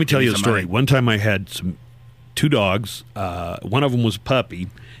documentation. Let me tell you a story. Somebody. One time I had two dogs. One of them was a puppy,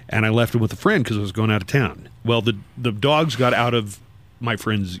 and I left him with a friend because I was going out of town. Well, the dogs got out of my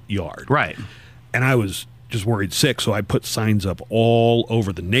friend's yard. Right. And I was just worried sick, so I put signs up all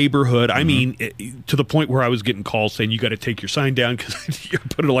over the neighborhood. I mean, to the point where I was getting calls saying, you got to take your sign down because you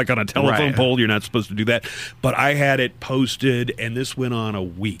put it like on a telephone pole. You're not supposed to do that. But I had it posted, and this went on a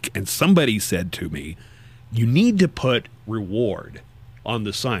week. And somebody said to me, you need to put reward on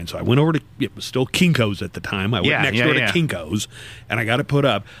the sign. So I went over to, it was still Kinko's at the time. I went next door to Kinko's, and I got it put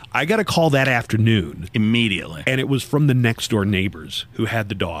up. I got a call that afternoon. Immediately. And it was from the next door neighbors who had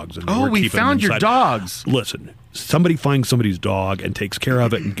the dogs. And we found your dogs. Listen, somebody finds somebody's dog and takes care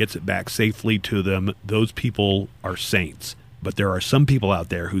of it and gets it back safely to them. Those people are saints. But there are some people out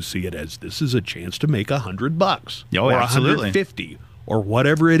there who see it as this is a chance to make $100 or absolutely. $150 or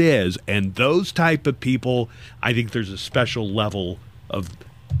whatever it is. And those type of people, I think there's a special level of,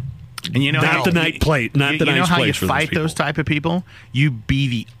 and you know not the night plate, not the night place. You know how you fight those type of people? You be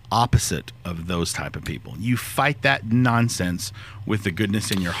the opposite of those type of people. You fight that nonsense with the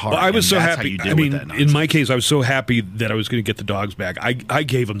goodness in your heart. Well, I was so happy. I mean, in my case, I was so happy that I was going to get the dogs back. I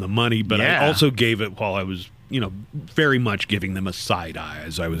gave them the money, but I also gave it while I was very much giving them a side eye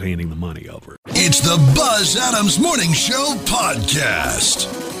as I was handing the money over. It's the Buzz Adams Morning Show podcast.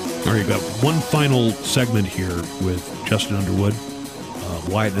 All right, got one final segment here with Justin Underwood,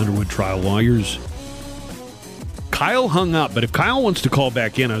 Wyatt Underwood Trial Lawyers. Kyle hung up, but if Kyle wants to call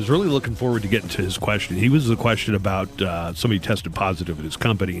back in, I was really looking forward to getting to his question. He was the question about somebody tested positive at his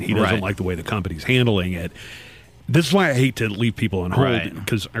company, and he doesn't like the way the company's handling it. This is why I hate to leave people on hold,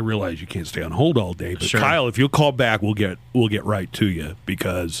 because I realize you can't stay on hold all day. But Kyle, if you'll call back, we'll get right to you,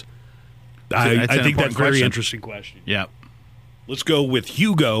 because I think that's a very interesting question. Yeah. Let's go with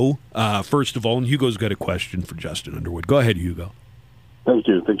Hugo first of all, and Hugo's got a question for Justin Underwood. Go ahead, Hugo. Thank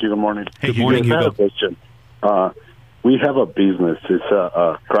you. Good morning. Hey, good morning, Hugo. I have a question. We have a business. It's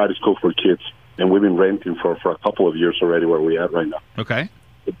a karate school for kids, and we've been renting for a couple of years already where we're at right now. Okay.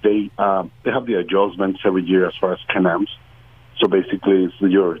 They have the adjustments every year as far as canams. So basically, it's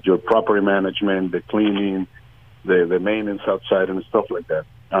your property management, the cleaning, the maintenance outside, and stuff like that.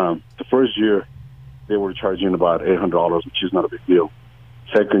 The first year, they were charging about $800, which is not a big deal.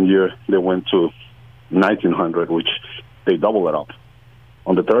 Second year, they went to $1,900, which they double it up.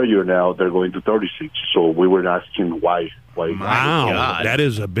 On the third year now, they're going to $36. So we were asking why. Wow, that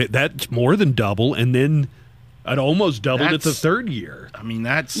is a bit. That's more than double, and then I'd almost doubled it the third year. I mean,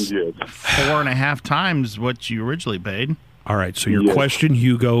 that's 4.5 times what you originally paid. All right. So your question,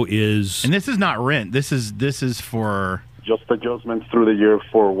 Hugo, is, and this is not rent. This is for just adjustments through the year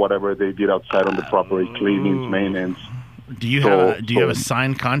for whatever they did outside on the property, cleaning, maintenance. Do you have a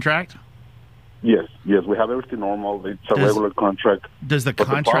signed contract? Yes, we have everything normal. It's a regular contract. Does the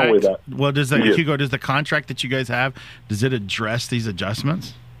contract? Hugo, does the contract that you guys have, does it address these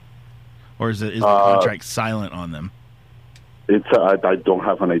adjustments, or is the contract silent on them? I don't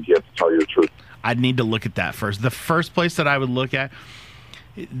have an idea, to tell you the truth. I'd need to look at that first. The first place that I would look at,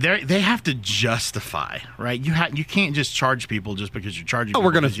 they have to justify, right? You can't just charge people just because you're charging.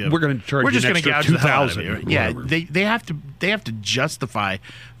 We're going to charge. We're just going to gouge $2,000. Yeah, they have to justify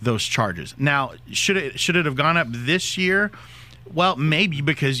those charges. Now, should it have gone up this year? Well, maybe,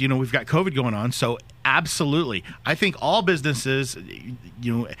 because we've got COVID going on. So absolutely, I think all businesses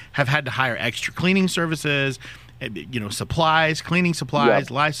have had to hire extra cleaning services. Supplies, cleaning supplies,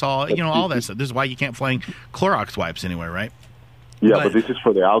 Lysol, all that stuff. This is why you can't fling Clorox wipes anywhere, right? Yeah, but this is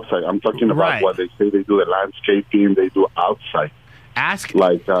for the outside. I'm talking about what they say they do, the landscaping, they do outside. Ask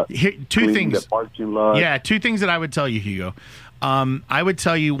two things. The parking lot. Yeah, two things that I would tell you, Hugo. I would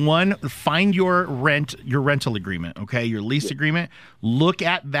tell you, one, find your rental agreement, okay, your lease agreement. Look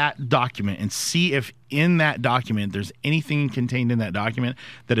at that document and see if in that document there's anything contained in that document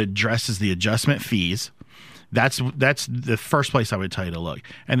that addresses the adjustment fees. That's the first place I would tell you to look.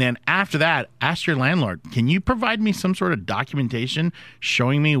 And then after that, ask your landlord, can you provide me some sort of documentation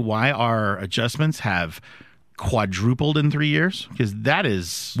showing me why our adjustments have quadrupled in 3 years? Because that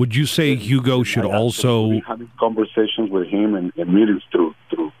is... Would you say Hugo should also... We're having conversations with him and meetings through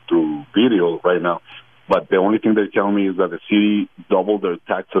video right now. But the only thing they tell me is that the city doubled their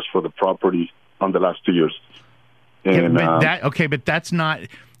taxes for the property on the last 2 years. And, but that's not...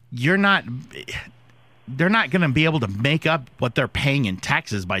 They're not going to be able to make up what they're paying in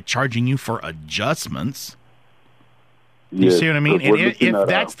taxes by charging you for adjustments. You see what I mean? And if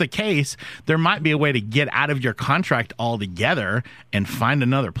that's the case, there might be a way to get out of your contract altogether and find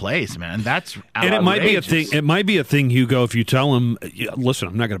another place, man. That's outrageous. And it might be a thing. It might be a thing, Hugo. If you tell them, listen,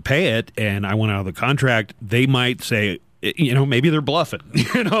 I'm not going to pay it, and I want out of the contract, they might say, maybe they're bluffing.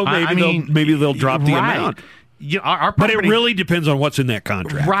 Maybe they'll drop the amount. Our property, but it really depends on what's in that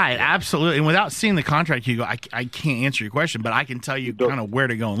contract. Right, absolutely. And without seeing the contract, Hugo, I can't answer your question, but I can tell you kind of where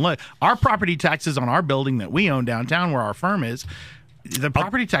to go and look. Our property taxes on our building that we own downtown where our firm is, the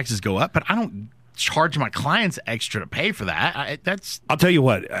property taxes go up, but I don't charge my clients extra to pay for that. I'll tell you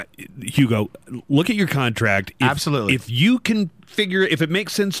what, Hugo, look at your contract. Absolutely. If you can figure, if it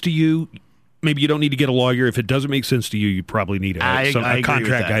makes sense to you, maybe you don't need to get a lawyer. If it doesn't make sense to you, you probably need a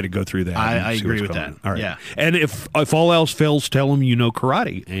contract guy to go through that. I agree with that. All right. Yeah. And if all else fails, tell them you know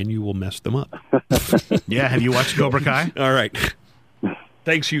karate, and you will mess them up. Yeah. Have you watched Cobra Kai? All right.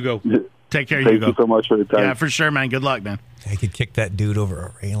 Thanks, Hugo. Take care, Hugo. Thank you so much for your time. Yeah, for sure, man. Good luck, man. I could kick that dude over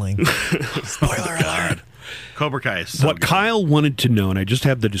a railing. Spoiler alert. Cobra Kai is so what good. Kyle wanted to know, and I just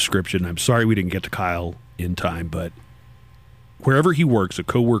have the description. I'm sorry we didn't get to Kyle in time, but wherever he works, a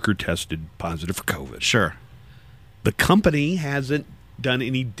coworker tested positive for COVID. Sure. The company hasn't done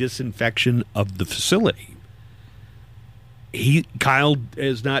any disinfection of the facility. Kyle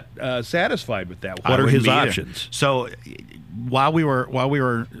is not satisfied with that. What are his options? So while we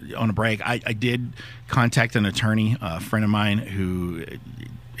were on a break, I did contact an attorney, a friend of mine who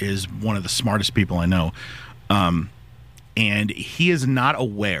is one of the smartest people I know. And he is not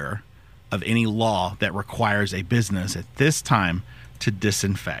aware of any law that requires a business at this time to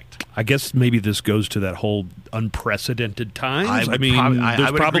disinfect. I guess maybe this goes to that whole unprecedented times. I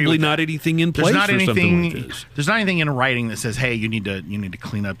There's would probably not anything in place for something like this. There's not anything in writing that says, "Hey, you need to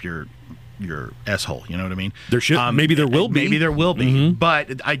clean up your S-hole." You know what I mean? There should maybe there will be. Maybe there will be.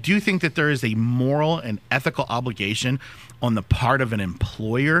 But I do think that there is a moral and ethical obligation on the part of an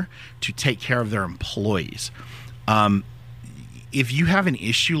employer to take care of their employees. If you have an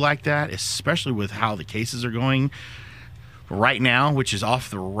issue like that, especially with how the cases are going right now, which is off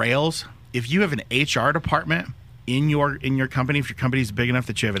the rails, if you have an HR department in your company, if your company is big enough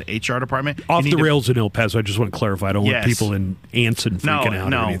that you have an HR department, off the rails in El Paso. I just want to clarify. I don't want people in Anson freaking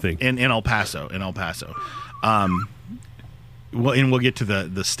out or anything. In El Paso. Well, and we'll get to the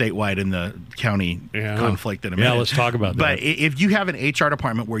statewide and the county conflict in a minute. Yeah, let's talk about that. But if you have an HR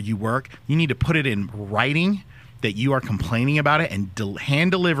department where you work, you need to put it in writing that you are complaining about it and hand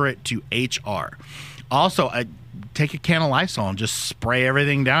deliver it to HR. Also, take a can of Lysol and just spray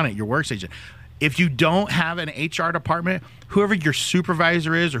everything down at your workstation. If you don't have an HR department, whoever your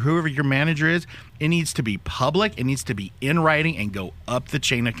supervisor is or whoever your manager is, it needs to be public. It needs to be in writing and go up the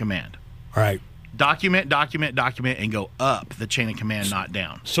chain of command. All right. Document, and go up the chain of command, not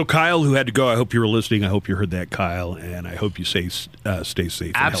down. So, Kyle, who had to go, I hope you were listening. I hope you heard that, Kyle, and I hope you stay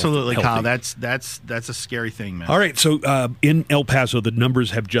safe. Absolutely, and Kyle. That's a scary thing, man. All right. So, in El Paso, the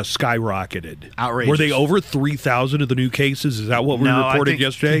numbers have just skyrocketed. Outrageous. Were they over 3,000 of the new cases? Is that what we reported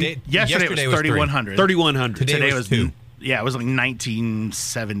yesterday? Yesterday was 3,100. 3,100. Today was 2. Yeah, it was like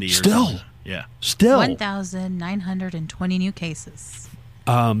 1970 or Still. something. Yeah. Still. 1,920 new cases.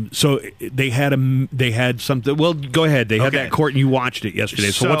 So they had something. Well, go ahead. They had that court, and you watched it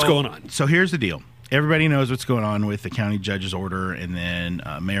yesterday. So what's going on? So here's the deal. Everybody knows what's going on with the county judge's order, and then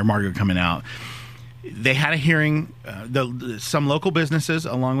Mayor Margo coming out. They had a hearing. Some local businesses,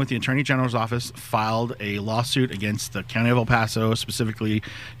 along with the Attorney General's office, filed a lawsuit against the County of El Paso, specifically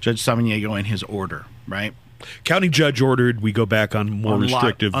Judge Samaniego and his order. Right. County judge ordered we go back on more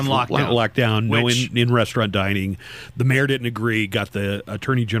restrictive lockdown. No in restaurant dining. The mayor didn't agree. Got the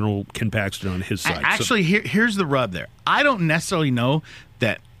Attorney General Ken Paxton on his side. Actually, here's the rub there. I don't necessarily know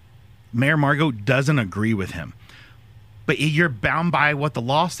that Mayor Margo doesn't agree with him, but you're bound by what the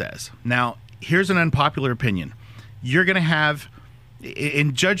law says. Now, here's an unpopular opinion. You're going to have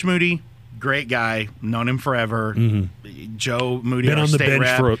in Judge Moody. Great guy, known him forever. Joe Moody, been our on the state bench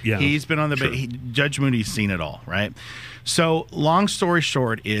rep, for he's been on the bench. Judge Moody's seen it all, right? So, long story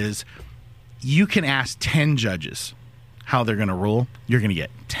short is you can ask 10 judges how they're going to rule. You're going to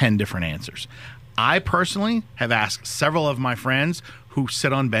get 10 different answers. I personally have asked several of my friends who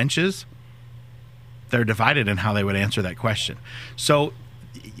sit on benches. They're divided in how they would answer that question. So,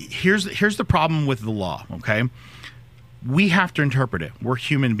 here's the problem with the law, okay? We have to interpret it. We're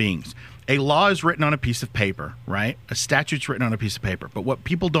human beings. A law is written on a piece of paper, right? A statute's written on a piece of paper. But what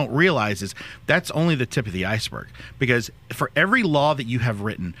people don't realize is that's only the tip of the iceberg. Because for every law that you have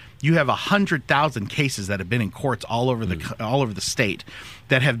written, you have 100,000 cases that have been in courts all over the state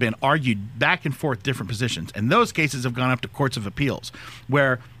that have been argued back and forth different positions. And those cases have gone up to courts of appeals,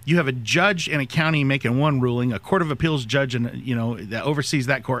 where you have a judge in a county making one ruling, a court of appeals judge that oversees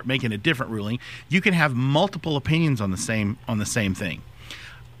that court making a different ruling. You can have multiple opinions on the same thing.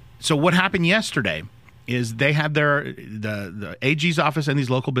 So what happened yesterday is they had the AG's office and these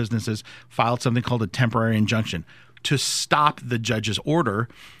local businesses filed something called a temporary injunction to stop the judge's order,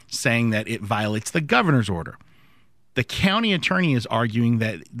 saying that it violates the governor's order. The county attorney is arguing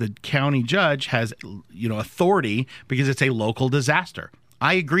that the county judge has, authority because it's a local disaster.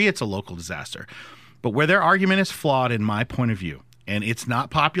 I agree it's a local disaster, but where their argument is flawed in my point of view, and it's not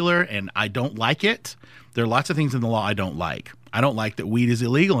popular and I don't like it. There are lots of things in the law I don't like. I don't like that weed is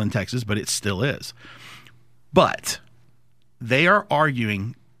illegal in Texas, but it still is. But they are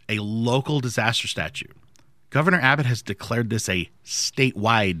arguing a local disaster statute. Governor Abbott has declared this a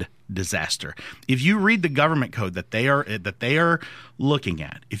statewide disaster. If you read the government code that they are looking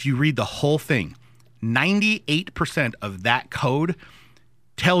at, if you read the whole thing, 98% of that code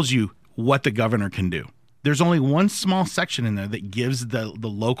tells you what the governor can do. There's only one small section in there that gives the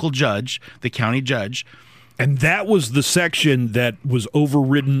local judge, the county judge. And that was the section that was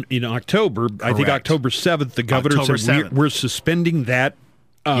overridden in October. Correct. I think October 7th, the governor said we're suspending that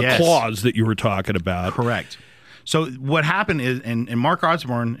clause that you were talking about. Correct. So what happened is, and Mark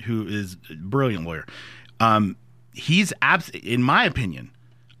Osborne, who is a brilliant lawyer, he's in my opinion,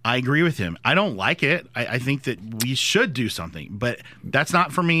 I agree with him. I don't like it. I think that we should do something, but that's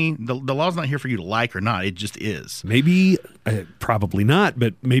not for me. The law's not here for you to like or not. It just is. Maybe, probably not,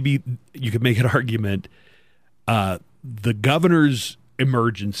 but maybe you could make an argument. the governor's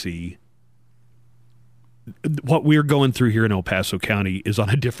emergency, what we're going through here in El Paso County is on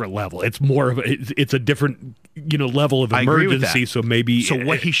a different level. It's more of it's a different level of emergency. So maybe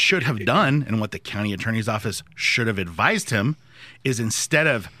what he should have done, and what the county attorney's office should have advised him, is instead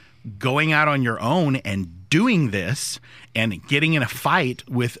of going out on your own and doing this and getting in a fight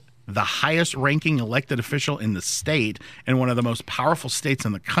with the highest ranking elected official in the state and one of the most powerful states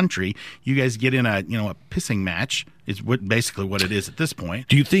in the country, you guys get in a pissing match is basically what it is at this point.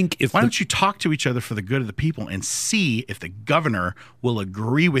 Do you think why don't you talk to each other for the good of the people and see if the governor will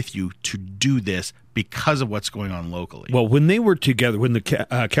agree with you to do this because of what's going on locally? Well, when they were together, when the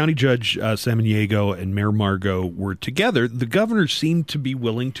county judge Samaniego and Mayor Margot were together, the governor seemed to be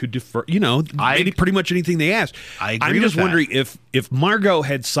willing to defer, pretty much anything they asked. I agree. I'm just wondering if Margot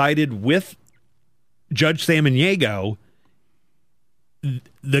had sided with Judge Samaniego,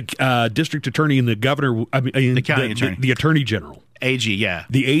 the district attorney and the governor, the county attorney, the attorney general. AG, yeah.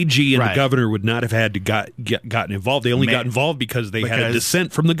 The AG and the governor would not have had to gotten involved. They only got involved because they had a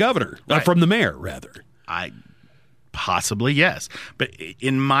dissent from the governor, from the mayor, rather. Possibly, yes. But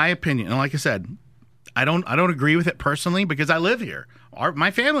in my opinion, and like I said, I don't agree with it personally because I live here.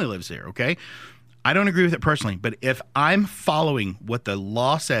 My family lives here, okay? I don't agree with it personally. But if I'm following what the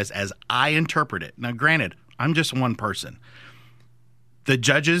law says as I interpret it, now granted, I'm just one person. The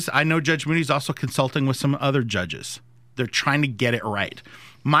judges, I know Judge Moody's also consulting with some other judges. They're trying to get it right.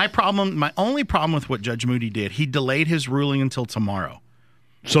 My only problem with what Judge Moody did, he delayed his ruling until tomorrow.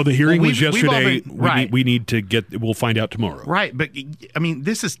 So the hearing was yesterday. We need to we'll find out tomorrow. Right. But,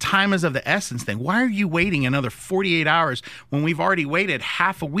 this is time is of the essence thing. Why are you waiting another 48 hours when we've already waited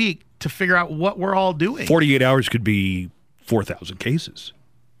half a week to figure out what we're all doing? 48 hours could be 4,000 cases.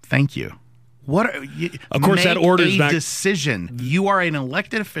 Thank you. Of course, that order is not decision. You are an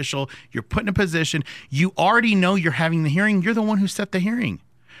elected official. You're put in a position. You already know you're having the hearing. You're the one who set the hearing.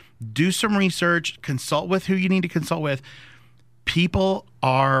 Do some research. Consult with who you need to consult with. People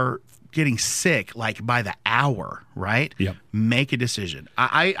are getting sick like by the hour, right? Yep. Make a decision.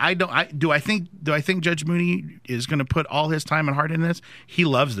 Do I think Judge Moody is going to put all his time and heart in this? He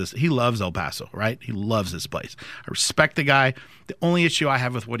loves this. He loves El Paso, right? He loves this place. I respect the guy. The only issue I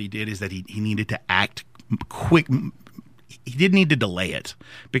have with what he did is that he needed to act quick. He didn't need to delay it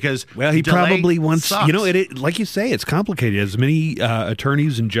because he probably wants like you say, it's complicated. As many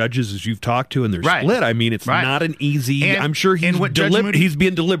attorneys and judges as you've talked to, and they're split. I mean, it's not an easy. And, I'm sure he's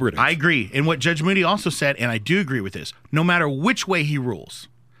being deliberate. I agree. And what Judge Moody also said, and I do agree with this, no matter which way he rules,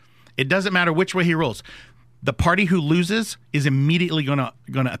 it doesn't matter which way he rules. The party who loses is immediately going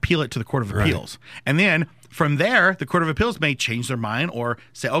to appeal it to the Court of Appeals, and then from there, the Court of Appeals may change their mind or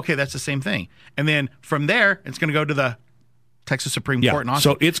say, okay, that's the same thing, and then from there, it's going to go to the Texas Supreme Court in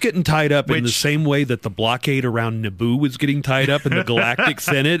Austin. So it's getting tied up in the same way that the blockade around Naboo was getting tied up in the Galactic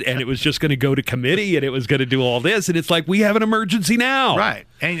Senate, and it was just going to go to committee, and it was going to do all this, and it's like, we have an emergency now. Right.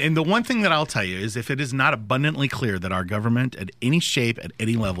 And the one thing that I'll tell you is if it is not abundantly clear that our government at any shape, at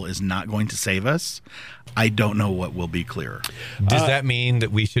any level, is not going to save us, I don't know what will be clearer. Does that mean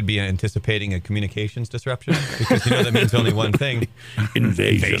that we should be anticipating a communications disruption? Because that means only one thing.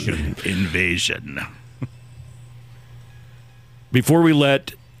 Invasion. Before we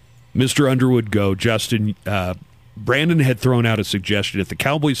let Mr. Underwood go, Justin, Brandon had thrown out a suggestion. If the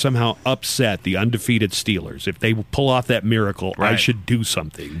Cowboys somehow upset the undefeated Steelers, if they pull off that miracle, I should do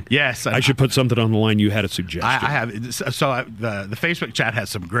something. Yes. I should put something on the line. You had a suggestion. I have. So the Facebook chat has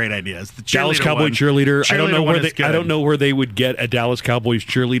some great ideas. The Dallas Cowboy cheerleader. I don't know where they would get a Dallas Cowboys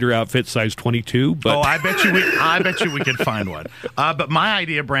cheerleader outfit size 22. But I bet you we could find one. But my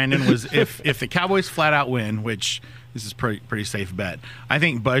idea, Brandon, was if the Cowboys flat out win, which this is pretty safe bet, I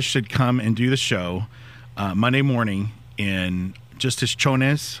think Buzz should come and do the show Monday morning in just his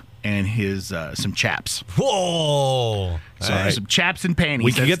chones and his some chaps. Whoa! Some chaps and panties.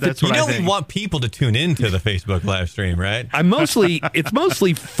 We can we want people to tune into the Facebook live stream, right? It's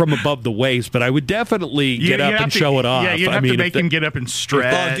mostly from above the waist, but I would definitely get up and show it off. Yeah, you'd have to make him get up and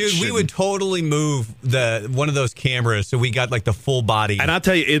stretch. Oh, dude, we would totally move one of those cameras so we got like the full body. And I'll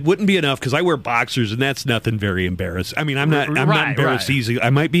tell you, it wouldn't be enough because I wear boxers, and that's nothing very embarrassing. I mean, I'm not embarrassed easily. I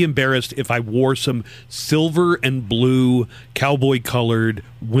might be embarrassed if I wore some silver and blue cowboy-colored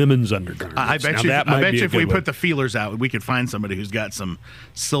women's undergarments. I bet you if we put the feelers out, we could find somebody who's got some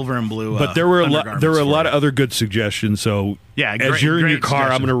silver and blue. But there were a lot of other good suggestions. So as you're in your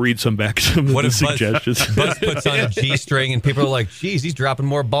car, I'm going to read some suggestions. Buzz puts on a G-string, and people are like, "Geez, he's dropping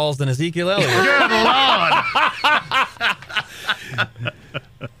more balls than Ezekiel Elliott." Good Lord.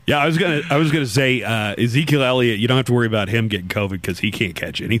 Yeah, I was gonna say Ezekiel Elliott. You don't have to worry about him getting COVID because he can't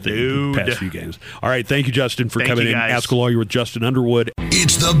catch anything in the past few games. All right, thank you, Justin, for coming in. Guys. Ask a Lawyer with Justin Underwood.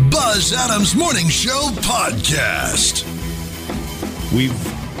 It's the Buzz Adams Morning Show podcast. We've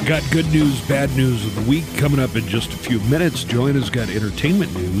got good news, bad news of the week coming up in just a few minutes. Joanna's got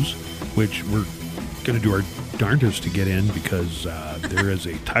entertainment news, which we're going to do our darndest to get in because there is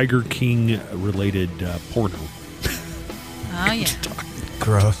a Tiger King related porno. Oh, yeah.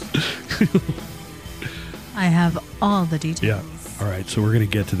 Gross. I have all the details. Yeah. All right, so we're going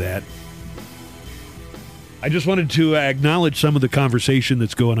to get to that. I just wanted to acknowledge some of the conversation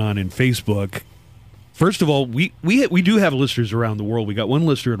that's going on in Facebook. First of all, we do have listeners around the world. We got one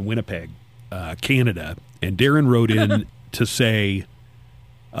listener in Winnipeg, Canada, and Darren wrote in to say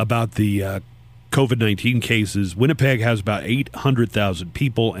about the COVID-19 cases. Winnipeg has about 800,000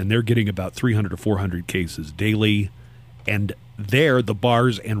 people, and they're getting about 300 to 400 cases daily. And there, the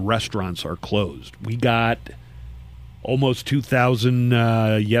bars and restaurants are closed. We got almost 2,000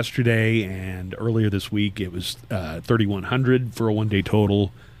 yesterday, and earlier this week it was 3,100 for a one-day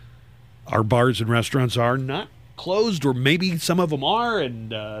total. Our bars and restaurants are not closed, or maybe some of them are,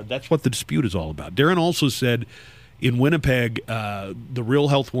 and that's what the dispute is all about. Darren also said in Winnipeg, the real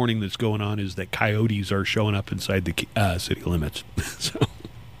health warning that's going on is that coyotes are showing up inside the city limits. So,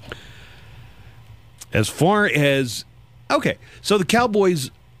 as far as... Okay, so the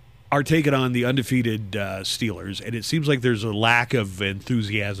Cowboys are taking on the undefeated Steelers, and it seems like there's a lack of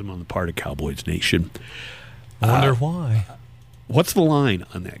enthusiasm on the part of Cowboys Nation. I wonder why. What's the line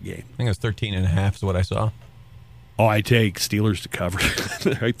on that game? I think it was 13.5 is what I saw. Oh, I take Steelers to cover.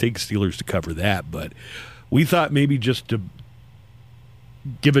 I take Steelers to cover that, but we thought maybe just to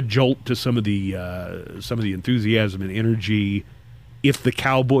give a jolt to some of the enthusiasm and energy if the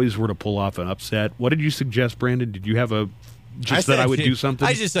Cowboys were to pull off an upset. What did you suggest, Brandon? Did you have I would do something?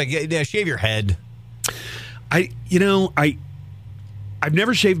 I just shave your head. I've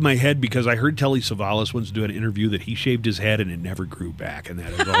never shaved my head because I heard Telly Savalas once do an interview that he shaved his head and it never grew back, and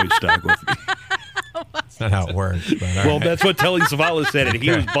that has always stuck with me. That's not how it works. But well, that's what Telly Savalas said, and he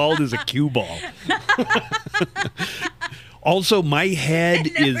was bald as a cue ball. Also, my head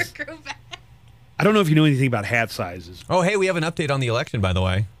is... I don't know if you know anything about hat sizes. Oh, hey, we have an update on the election, by the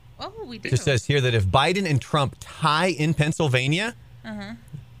way. Oh, we do. It just says here that if Biden and Trump tie in Pennsylvania,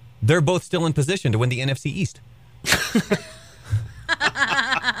 they're both still in position to win the NFC East.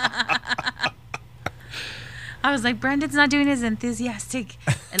 I was like, Brendan's not doing his enthusiastic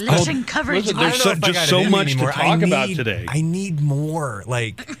election coverage. Listen, there's just so much to talk about today. I need more.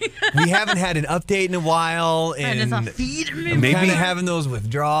 Like, we haven't had an update in a while, and I'm kind of having those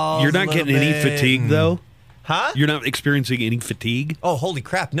withdrawals. You're not getting any fatigue, though? Huh? You're not experiencing any fatigue? Oh, holy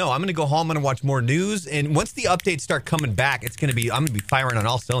crap. No, I'm going to go home. I'm going to watch more news. And once the updates start coming back, I'm going to be firing on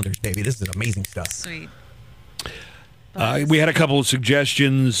all cylinders, baby. This is amazing stuff. Sweet. We had a couple of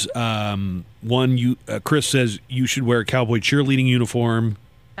suggestions. One, Chris says you should wear a Cowboy cheerleading uniform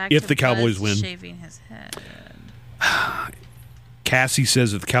if the Cowboys win. Shaving his head. Cassie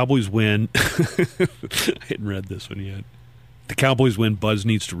says if the Cowboys win, I hadn't read this one yet. If the Cowboys win, Buzz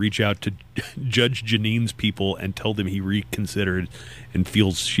needs to reach out to Judge Janine's people and tell them he reconsidered and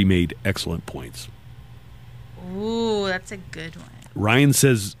feels she made excellent points. Ooh, that's a good one. Ryan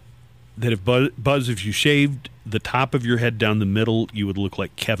says that if Buzz, if you shaved the top of your head down the middle, you would look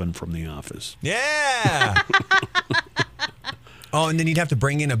like Kevin from The Office. Yeah. Oh, and then you'd have to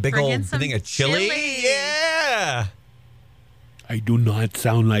bring in a big old thing of chili. Yeah. I do not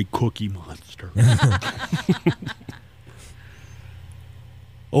sound like Cookie Monster.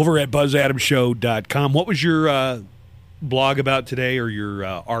 Over at BuzzAdamShow.com. What was your blog about today, or your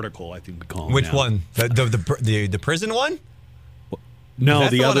article, I think we call it? Which one? The prison one? No,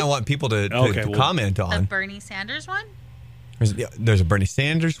 that's the other one I want people to comment on. The Bernie Sanders one? There's a Bernie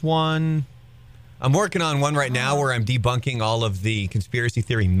Sanders one. I'm working on one right now where I'm debunking all of the conspiracy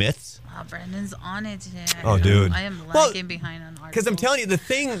theory myths. Oh, Brendan's on it today. Oh, dude. I am lagging behind on articles. Because I'm telling you, the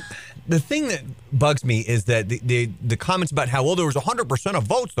thing that bugs me is that the comments about how, there was 100% of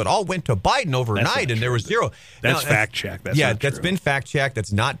votes that all went to Biden overnight and there was zero. That's fact-checked. That's been fact-checked.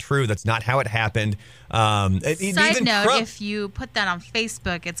 That's not true. That's not how it happened. Side note, if you put that on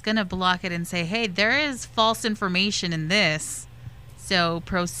Facebook, it's going to block it and say, hey, there is false information in this. So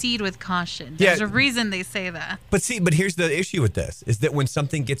proceed with caution. There's a reason they say that. But here's the issue with this, is that when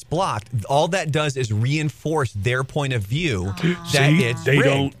something gets blocked, all that does is reinforce their point of view that it's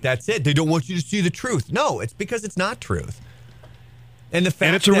rigged. That's it. They don't want you to see the truth. No, it's because it's not truth. And the fact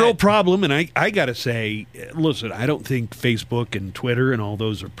and it's a real problem. And I got to say, listen, I don't think Facebook and Twitter and all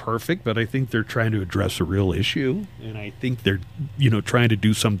those are perfect, but I think they're trying to address a real issue. And I think they're, trying to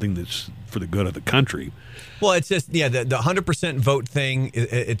do something that's for the good of the country. Well, it's just, the 100% vote thing,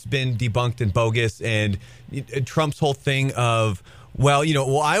 it's been debunked and bogus. And Trump's whole thing of,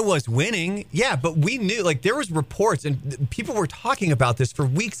 I was winning. Yeah, but we knew, there was reports and people were talking about this for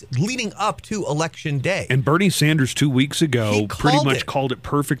weeks leading up to Election Day. And Bernie Sanders 2 weeks ago pretty much called it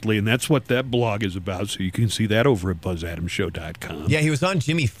perfectly, and that's what that blog is about. So you can see that over at BuzzAdamsShow.com. Yeah, he was on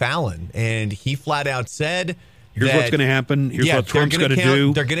Jimmy Fallon, and he flat out said, here's what's going to happen. Here's what Trump's going to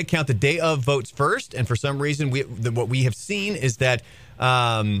do. They're going to count the day of votes first, and for some reason, what we have seen is that,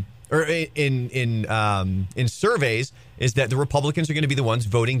 in surveys, is that the Republicans are going to be the ones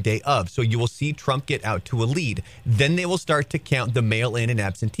voting day of. So you will see Trump get out to a lead. Then they will start to count the mail-in and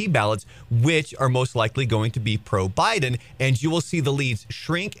absentee ballots, which are most likely going to be pro-Biden, and you will see the leads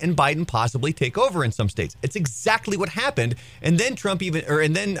shrink and Biden possibly take over in some states. It's exactly what happened. And then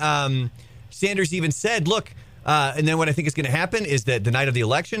Sanders even said, look. And then what I think is going to happen is that the night of the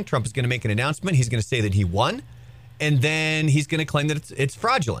election, Trump is going to make an announcement. He's going to say that he won, and then he's going to claim that it's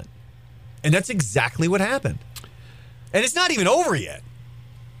fraudulent. And that's exactly what happened. And it's not even over yet.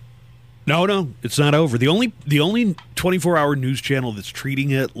 No, it's not over. The only 24-hour news channel that's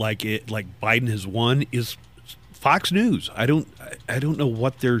treating it like Biden has won is Fox News. I don't know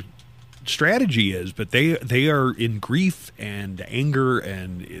what their strategy is, but they are in grief and anger,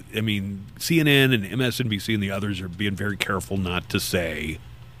 and CNN and MSNBC and the others are being very careful not to say,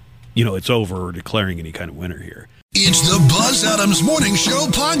 it's over or declaring any kind of winner here. It's the Buzz Adams Morning Show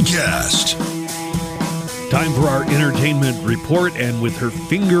podcast. Time for our entertainment report, and with her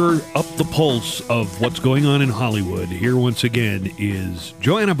finger up the pulse of what's going on in Hollywood, here once again is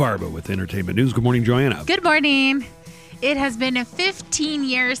Joanna Barba with Entertainment News. Good morning, Joanna. Good morning. It has been 15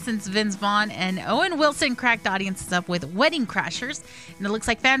 years since Vince Vaughn and Owen Wilson cracked audiences up with Wedding Crashers, and it looks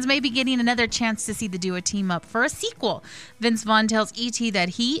like fans may be getting another chance to see the duo team up for a sequel. Vince Vaughn tells ET that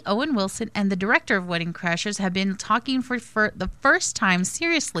he, Owen Wilson, and the director of Wedding Crashers have been talking for the first time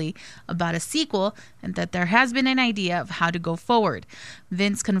seriously about a sequel, and that there has been an idea of how to go forward.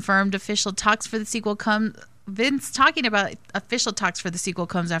 Vince confirmed official talks for the sequel Vince talking about official talks for the sequel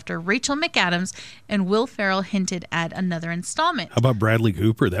comes after Rachel McAdams and Will Ferrell hinted at another installment. How about Bradley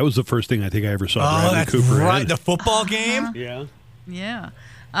Cooper? That was the first thing I think I ever saw Bradley Cooper right. in. The football game? Yeah.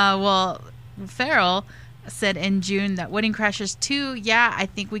 Well, Ferrell said in June that Wedding Crashers 2, I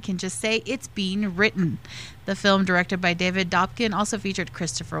think we can just say it's being written. The film, directed by David Dobkin, also featured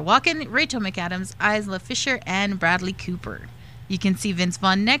Christopher Walken, Rachel McAdams, Isla Fisher, and Bradley Cooper. You can see Vince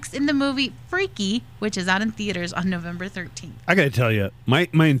Vaughn next in the movie Freaky, which is out in theaters on November 13th. I got to tell you, my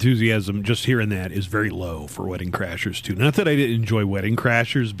enthusiasm just hearing that is very low for Wedding Crashers 2. Not that I didn't enjoy Wedding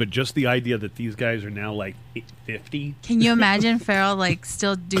Crashers, but just the idea that these guys are now 50. Can you imagine Ferrell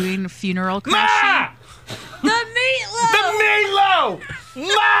still doing funeral crashing? The meatloaf!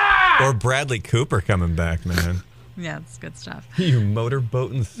 Ma! Or Bradley Cooper coming back, man. Yeah, it's good stuff. You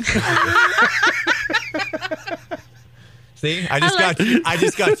motorboating. See, I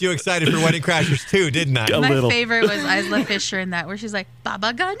just got you excited for Wedding Crashers 2, didn't I? My favorite was Isla Fisher in that, where she's like,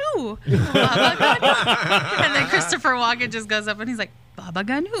 Baba Ganu, Baba Ganu. And then Christopher Walken just goes up and he's like, Baba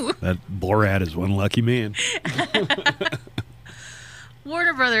Ganu. That Borat is one lucky man.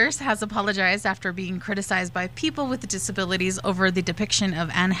 Warner Brothers has apologized after being criticized by people with disabilities over the depiction of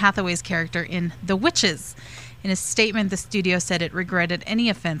Anne Hathaway's character in The Witches. In a statement, the studio said it regretted any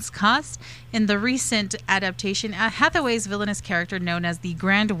offense caused. In the recent adaptation, Hathaway's villainous character, known as the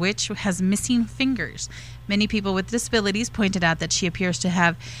Grand Witch, has missing fingers. Many people with disabilities pointed out that she appears to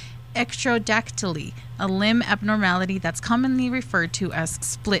have ectrodactyly, a limb abnormality that's commonly referred to as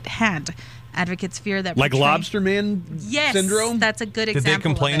split hand. Advocates fear that Lobster Man syndrome? Yes, that's a good example. Did they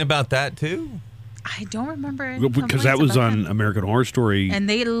complain about that too? I don't remember. Because that was on American Horror Story. And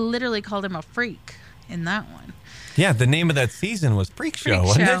they literally called him a freak in that one. Yeah, the name of that season was Freak Show,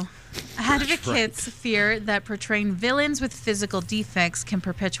 wasn't it? Advocates fear that portraying villains with physical defects can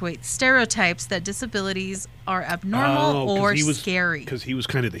perpetuate stereotypes that disabilities are abnormal or scary. Because he was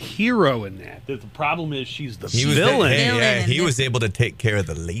kind of the hero in that. The problem is she's the villain. He was able to take care of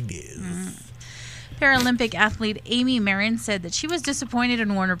the ladies. Paralympic athlete Amy Marin said that she was disappointed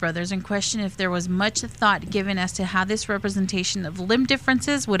in Warner Brothers and questioned if there was much thought given as to how this representation of limb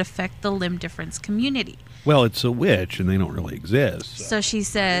differences would affect the limb difference community. Well, it's a witch, and they don't really exist. So she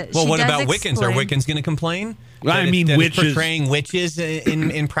said... Well, what about Wiccans? Are Wiccans going to complain? I mean, witches portraying witches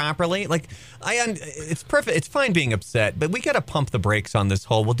improperly. Like, it's perfect. It's fine being upset, but we got to pump the brakes on this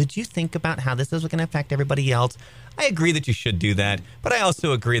whole. Well, did you think about how this is going to affect everybody else? I agree that you should do that, but I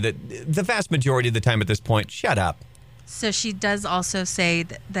also agree that the vast majority of the time at this point, shut up. So she does also say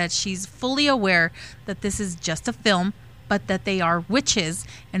that she's fully aware that this is just a film, but that they are witches,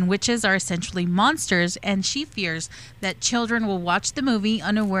 and witches are essentially monsters, and she fears that children will watch the movie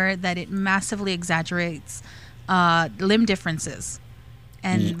unaware that it massively exaggerates limb differences.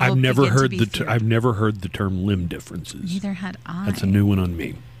 And I've never heard the term limb differences. Neither had I. That's a new one on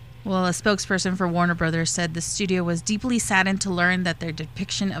me. Well, a spokesperson for Warner Brothers said the studio was deeply saddened to learn that their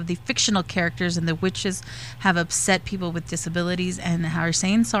depiction of the fictional characters and the witches have upset people with disabilities and are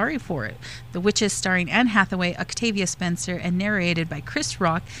saying sorry for it. The Witches, starring Anne Hathaway, Octavia Spencer, and narrated by Chris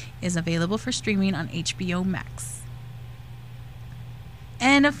Rock, is available for streaming on HBO Max.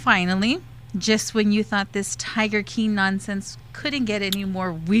 And finally, just when you thought this Tiger King nonsense couldn't get any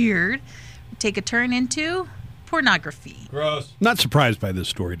more weird, take a turn into pornography. Gross. Not surprised by this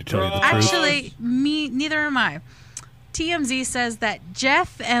story, to tell you the truth. Actually, neither am I. TMZ says that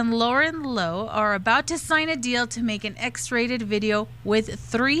Jeff and Lauren Lowe are about to sign a deal to make an X-rated video with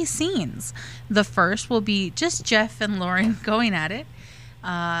 3 scenes. The first will be just Jeff and Lauren going at it.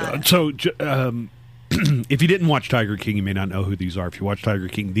 If you didn't watch Tiger King, you may not know who these are. If you watch Tiger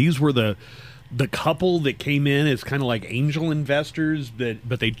King, these were the couple that came in as kind of like angel investors,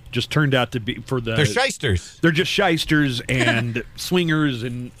 but they just turned out to be they're shysters. They're just shysters and swingers,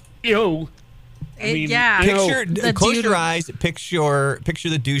 and yeah. Close your eyes. Picture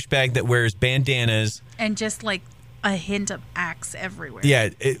the douchebag that wears bandanas and just like a hint of Axe everywhere. Yeah,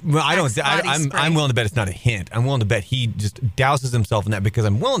 I'm willing to bet it's not a hint. I'm willing to bet he just douses himself in that, because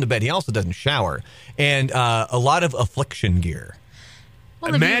I'm willing to bet he also doesn't shower, and a lot of affliction gear.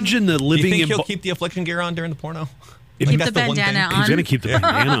 Well, imagine the living. Do you think he'll keep the affliction gear on during the porno? Keep the bandana on. He's going to keep the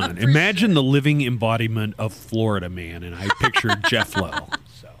bandana on. Imagine the living embodiment of Florida Man, and I pictured Jeff Lowe.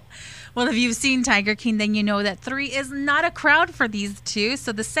 So. Well, if you've seen Tiger King, then you know that 3 is not a crowd for these two.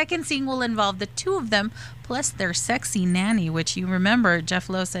 So the second scene will involve the 2 of them, plus their sexy nanny, which you remember Jeff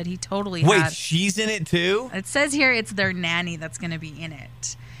Lowe said he totally had. Wait, she's in it too? It says here it's their nanny that's going to be in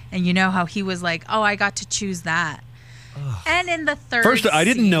it. And you know how he was like, oh, I got to choose that. Ugh. And in the third First, I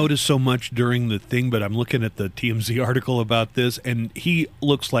didn't notice so much during the thing, but I'm looking at the TMZ article about this, and he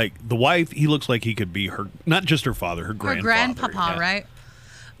looks like the wife. He looks like he could be her, not just her father, her grandfather. Her grandpapa, right?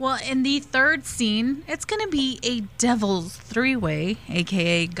 Well, in the third scene, it's going to be a devil's 3-way,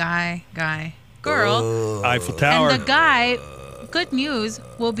 a.k.a. guy, girl. Eiffel Tower. And the guy, good news,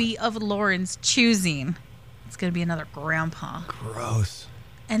 will be of Lauren's choosing. It's going to be another grandpa. Gross.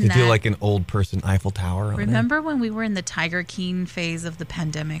 And they do like an old person Eiffel Tower. Remember when we were in the Tiger King phase of the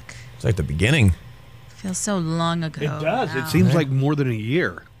pandemic? It's like the beginning. Feels so long ago. It does. Now. It seems like more than a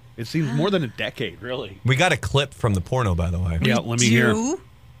year. It seems more than a decade, really. We got a clip from the porno, by the way. Yeah, let me hear. You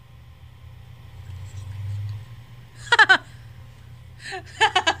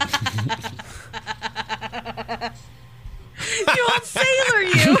old sailor,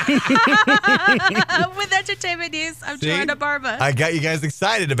 you. With entertainment news, I'm Joanna Barba. I got you guys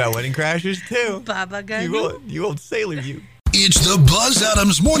excited about Wedding Crashers, too. Baba got you old sailor, you. It's the Buzz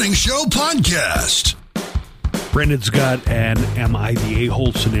Adams Morning Show podcast. Brendan's got an Am I the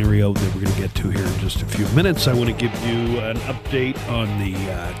A-hole scenario that we're going to get to here in just a few minutes. I want to give you an update on the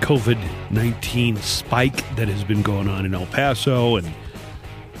COVID-19 spike that has been going on in El Paso, and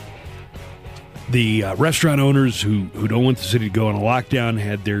the restaurant owners who don't want the city to go on a lockdown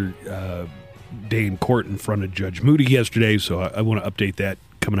had their day in court in front of Judge Moody yesterday, so I want to update that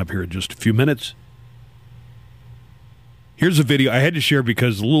coming up here in just a few minutes. Here's a video I had to share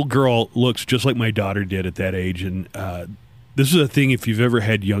because the little girl looks just like my daughter did at that age, and this is a thing if you've ever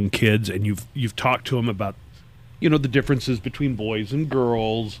had young kids and you've talked to them about, the differences between boys and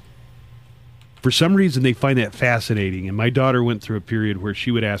girls. For some reason, they find that fascinating, and my daughter went through a period where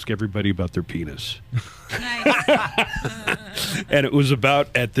she would ask everybody about their penis. And it was about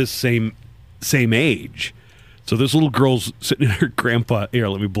at this same age. So this little girl's sitting in her grandpa. Here,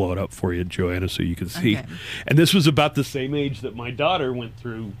 let me blow it up for you, Joanna, so you can see. Okay. And this was about the same age that my daughter went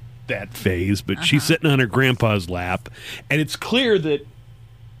through that phase, but she's sitting on her grandpa's lap, and it's clear that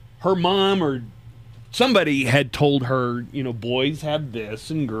her mom or somebody had told her, boys have this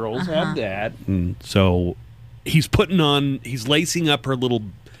and girls have that. And so he's lacing up her little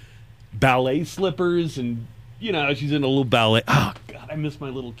ballet slippers, and, she's in a little ballet. Oh, God, I miss my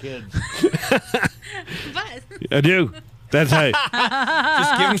little kids. I do. That's how.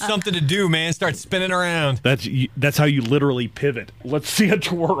 Just give them something to do, man. Start spinning around. That's how you literally pivot. Let's see a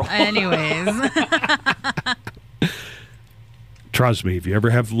twirl. Anyways. trust me, if you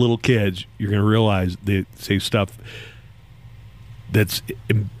ever have little kids, you're going to realize they say stuff that's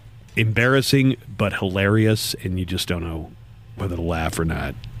embarrassing but hilarious, and you just don't know whether to laugh or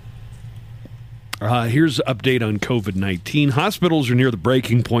not. Here's an update on COVID-19. Hospitals are near the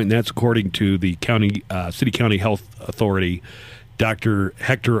breaking point, and that's according to the City County Health Authority, Dr.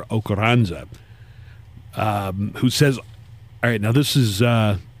 Hector Ocaranza, who says, all right, now this is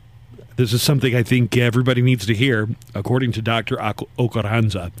something I think everybody needs to hear. According to Dr.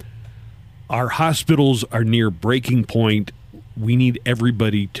 Ocaranza, our hospitals are near breaking point. We need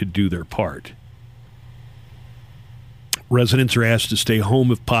everybody to do their part. Residents are asked to stay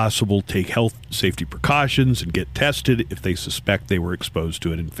home if possible, take health safety precautions, and get tested if they suspect they were exposed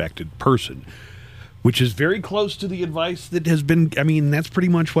to an infected person, which is very close to the advice that has been, that's pretty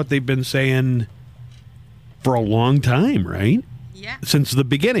much what they've been saying for a long time, right? Yeah. Since the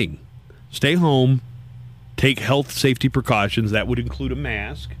beginning. Stay home, take health safety precautions. That would include a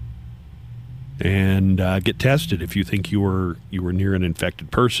mask, and get tested if you think you were near an infected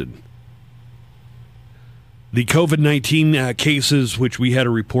person. The COVID-19 cases, which we had a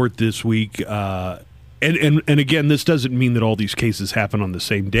report this week, and again, this doesn't mean that all these cases happen on the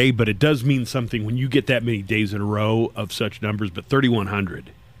same day, but it does mean something when you get that many days in a row of such numbers. But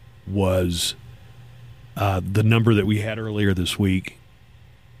 3,100 was the number that we had earlier this week.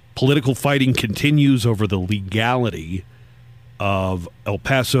 Political fighting continues over the legality of El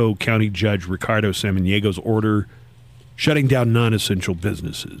Paso County Judge Ricardo Samaniego's order shutting down non-essential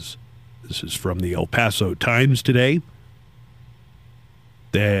businesses. This is from the El Paso Times today.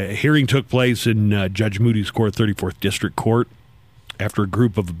 The hearing took place in Judge Moody's Court, 34th District Court, after a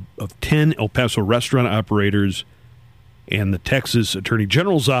group of 10 El Paso restaurant operators and the Texas Attorney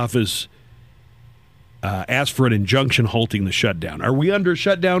General's office asked for an injunction halting the shutdown. Are we under a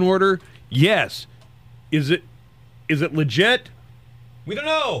shutdown order? Yes. Is it legit? We don't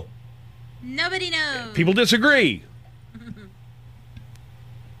know. Nobody knows. People disagree.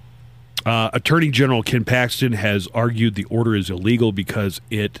 Attorney General Ken Paxton has argued the order is illegal because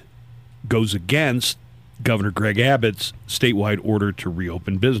it goes against Governor Greg Abbott's statewide order to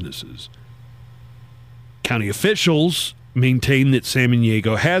reopen businesses. County officials maintain that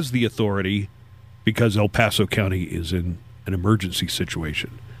Samaniego has the authority because El Paso County is in an emergency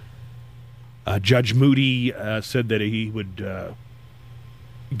situation. Judge Moody said that he would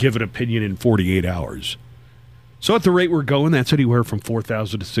give an opinion in 48 hours. So at the rate we're going, that's anywhere from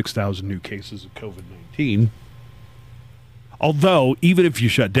 4,000 to 6,000 new cases of COVID-19. Although, even if you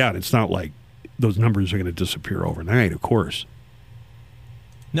shut down, it's not like those numbers are going to disappear overnight, of course.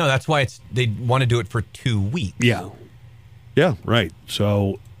 No, that's why they want to do it for 2 weeks. Yeah. Yeah, right.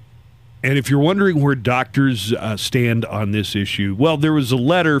 So, and if you're wondering where doctors stand on this issue, well, there was a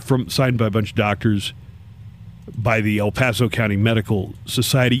letter signed by a bunch of doctors by the El Paso County Medical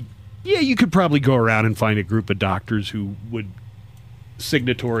Society. Yeah, you could probably go around and find a group of doctors who would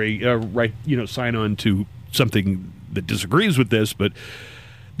sign on to something that disagrees with this, but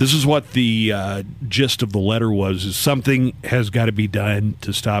this is what the gist of the letter was, is something has got to be done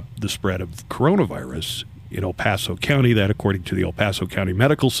to stop the spread of coronavirus in El Paso County. That, according to the El Paso County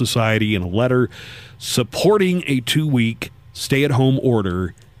Medical Society, in a letter supporting a 2-week stay-at-home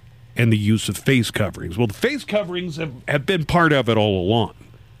order and the use of face coverings. Well, the face coverings have been part of it all along.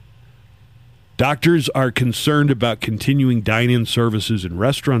 Doctors are concerned about continuing dine-in services in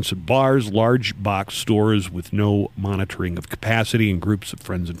restaurants and bars, large box stores with no monitoring of capacity, and groups of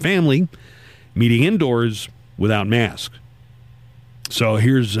friends and family meeting indoors without masks. So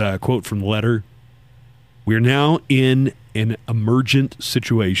here's a quote from the letter. "We are now in an emergent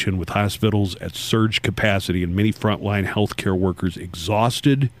situation with hospitals at surge capacity and many frontline healthcare workers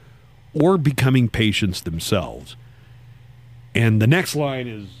exhausted or becoming patients themselves." And the next line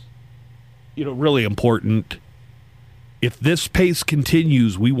is, really important. "If this pace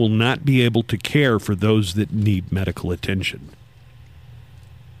continues, we will not be able to care for those that need medical attention."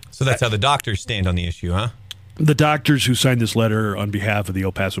 So that's how the doctors stand on the issue, huh? The doctors who signed this letter on behalf of the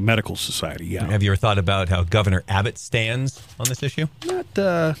El Paso Medical Society, yeah. Have you ever thought about how Governor Abbott stands on this issue?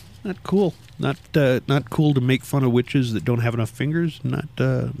 Not cool. Not cool to make fun of witches that don't have enough fingers. Not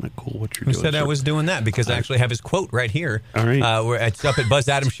cool what you're doing. Who said I was doing that? Because I actually have his quote right here. All right. It's up at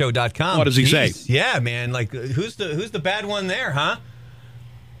BuzzAdamsShow.com. What does he say? Yeah, man. Like, who's the bad one there, huh?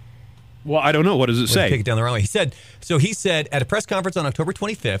 Well, I don't know. What does it say? Take it down the wrong way. He said at a press conference on October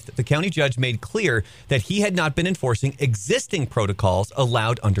 25th, the county judge made clear that he had not been enforcing existing protocols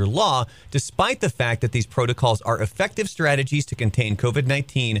allowed under law, despite the fact that these protocols are effective strategies to contain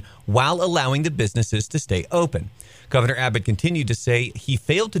COVID-19 while allowing the businesses to stay open. Governor Abbott continued to say he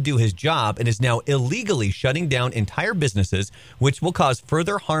failed to do his job and is now illegally shutting down entire businesses, which will cause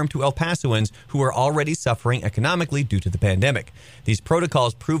further harm to El Pasoans who are already suffering economically due to the pandemic. These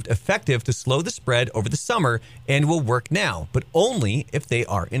protocols proved effective to slow the spread over the summer and will work now, but only if they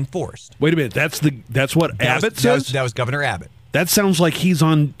are enforced. Wait a minute. That's what Abbott says? That was Governor Abbott. That sounds like he's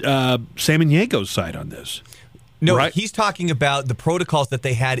on Samaniago's side on this. No, right? He's talking about the protocols that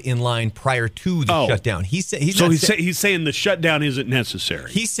they had in line prior to the shutdown. He's saying the shutdown isn't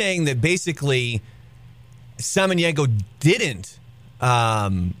necessary. He's saying that basically Samaniego didn't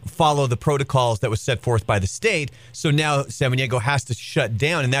follow the protocols that was set forth by the state. So now Samaniego has to shut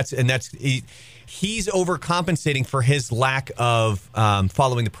down, and he's overcompensating for his lack of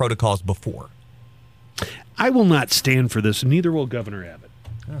following the protocols before. I will not stand for this, and neither will Governor Abbott.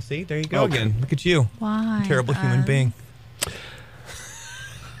 Oh, see, there you go again. Look at you. Why? Terrible human being.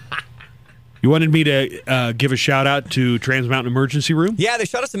 You wanted me to give a shout out to Trans Mountain Emergency Room? Yeah, they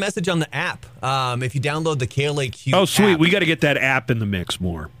shot us a message on the app. If you download the KLAQ Oh, sweet. app. We got to get that app in the mix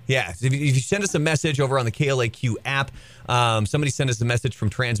more. Yeah, if you send us a message over on the KLAQ app, somebody sent us a message from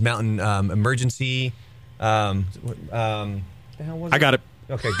Trans Mountain Emergency. What the hell was it? I got it.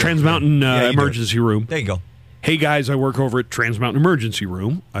 Okay, good. Trans Mountain Emergency Room. There you go. Hey, guys, I work over at Trans Mountain Emergency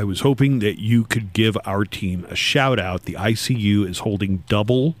Room. I was hoping that you could give our team a shout-out. The ICU is holding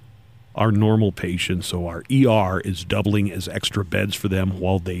double our normal patients, so our ER is doubling as extra beds for them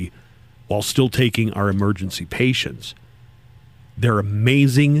while still taking our emergency patients. They're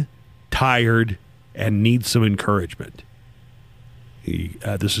amazing, tired, and need some encouragement.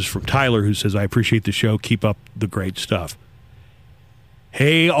 This is from Tyler, who says, I appreciate the show. Keep up the great stuff.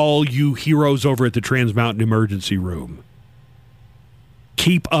 Hey, all you heroes over at the Trans Mountain Emergency Room.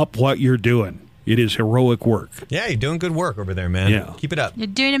 Keep up what you're doing. It is heroic work. Yeah, you're doing good work over there, man. Yeah. Keep it up. You're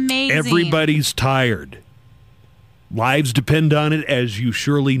doing amazing. Everybody's tired. Lives depend on it, as you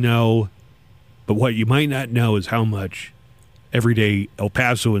surely know. But what you might not know is how much everyday El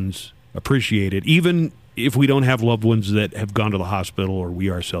Pasoans appreciate it. Even if we don't have loved ones that have gone to the hospital or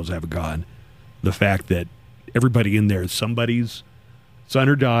we ourselves have gone, the fact that everybody in there is somebody's son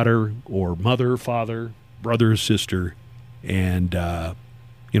or daughter or mother, father, brother or sister, and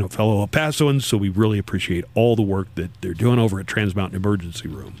fellow El Pasoans. So we really appreciate all the work that they're doing over at Trans Mountain Emergency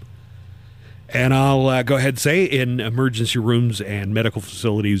Room. And I'll go ahead and say, in emergency rooms and medical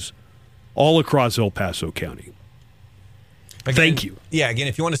facilities all across El Paso County. Again, thank you. Yeah, again,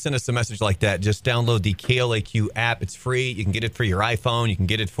 if you want to send us a message like that, just download the KLAQ app. It's free. You can get it for your iPhone. You can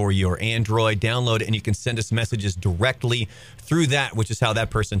get it for your Android. Download it, and you can send us messages directly through that, which is how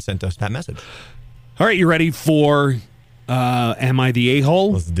that person sent us that message. All right, you ready for Am I the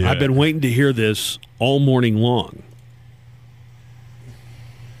A-hole? Let's do it. I've been waiting to hear this all morning long.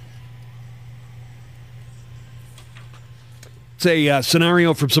 It's a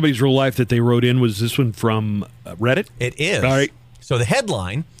scenario from somebody's real life that they wrote in. Was this one from Reddit? It is. All right. So the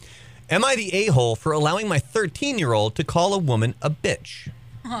headline, am I the a-hole for allowing my 13-year-old to call a woman a bitch?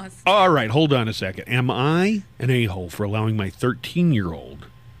 Awesome. All right, hold on a second. Am I an a-hole for allowing my 13-year-old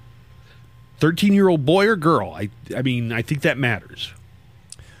boy or girl? I mean, I think that matters.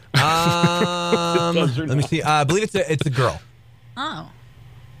 Let me see. I believe it's a girl. Oh.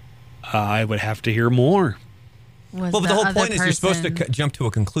 I would have to hear more. But the whole point is you're supposed to jump to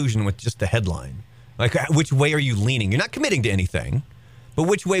a conclusion with just the headline. Like, which way are you leaning? You're not committing to anything, but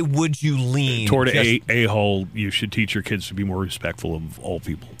which way would you lean? Toward a-hole, you should teach your kids to be more respectful of all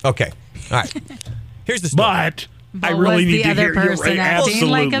people. Okay. All right. Here's the story. But I really need to hear you. Right? Absolutely.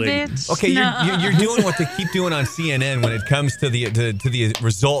 Like a bitch? Okay, no. you're doing what they keep doing on CNN when it comes to the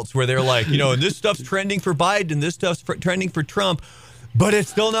results, where they're like, this stuff's trending for Biden, this stuff's trending for Trump, but it's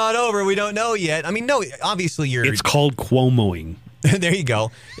still not over. We don't know yet. I mean, no, obviously It's called Cuomoing. There you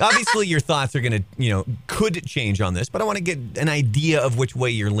go. Obviously, your thoughts are going to, could change on this, but I want to get an idea of which way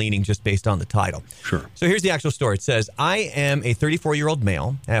you're leaning just based on the title. Sure. So here's the actual story. It says, I am a 34-year-old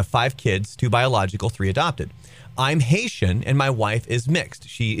male. I have 5 kids, 2 biological, 3 adopted. I'm Haitian, and my wife is mixed.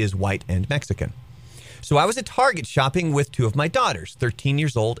 She is white and Mexican. So I was at Target shopping with 2 of my daughters, 13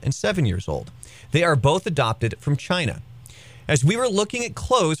 years old and 7 years old. They are both adopted from China. As we were looking at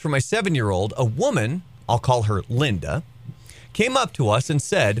clothes for my 7-year-old, a woman, I'll call her Linda, came up to us and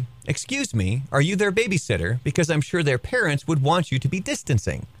said, "Excuse me, are you their babysitter? Because I'm sure their parents would want you to be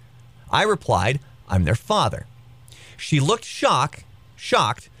distancing." I replied, "I'm their father." She looked shocked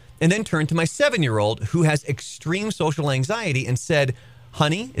and then turned to my 7-year-old who has extreme social anxiety and said,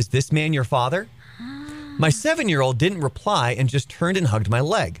 "Honey, is this man your father?" My 7-year-old didn't reply and just turned and hugged my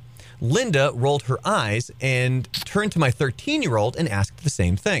leg. Linda rolled her eyes and turned to my 13-year-old and asked the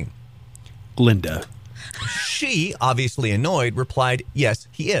same thing. Linda. She, obviously annoyed, replied, "Yes,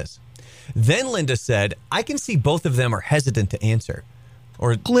 he is." Then Linda said, "I can see both of them are hesitant to answer."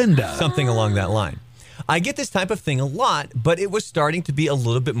 Or Linda. Something along that line. I get this type of thing a lot, but it was starting to be a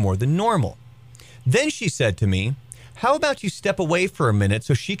little bit more than normal. Then she said to me, "How about you step away for a minute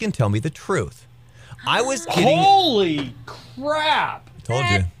so she can tell me the truth?" I was getting... Holy crap! Told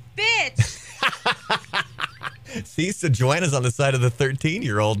you. Bitch. See, so Joanna's on the side of the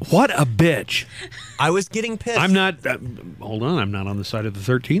 13-year-old. What a bitch. I was getting pissed. I'm not, hold on, I'm not on the side of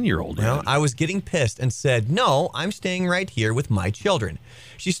the 13-year-old. Well, I was getting pissed and said, "No, I'm staying right here with my children."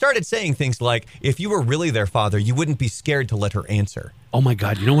 She started saying things like, "If you were really their father, you wouldn't be scared to let her answer." Oh my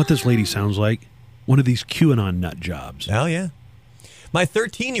God, you know what this lady sounds like? One of these QAnon nut jobs. Oh, yeah. My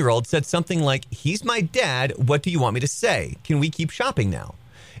 13-year-old said something like, "He's my dad. What do you want me to say? Can we keep shopping now?"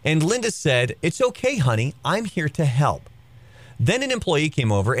 And Linda said, "It's okay, honey. I'm here to help." Then an employee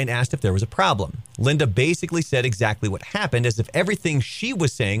came over and asked if there was a problem. Linda basically said exactly what happened, as if everything she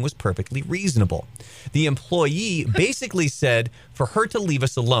was saying was perfectly reasonable. The employee basically said for her to leave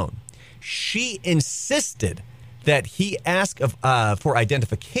us alone. She insisted that he ask for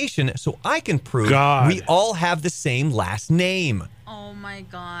identification so I can prove we all have the same last name. Oh, my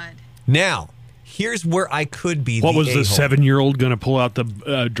God. Now, here's where I could be What the was the a-hole. 7-year-old going to pull out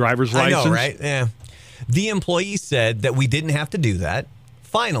the driver's license? I know, right? Yeah. The employee said that we didn't have to do that.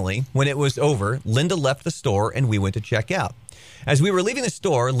 Finally, when it was over, Linda left the store and we went to check out. As we were leaving the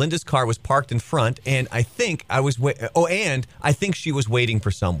store, Linda's car was parked in front, and I think she was waiting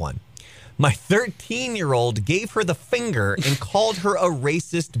for someone. My 13-year-old gave her the finger and called her a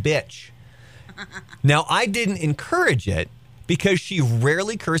racist bitch. Now, I didn't encourage it because she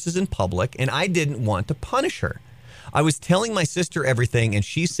rarely curses in public, and I didn't want to punish her. I was telling my sister everything, and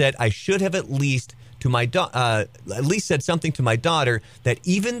she said I should have at least said something to my daughter that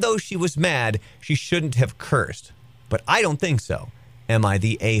even though she was mad, she shouldn't have cursed. But I don't think so. Am I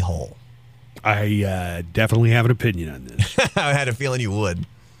the a-hole? I definitely have an opinion on this. I had a feeling you would.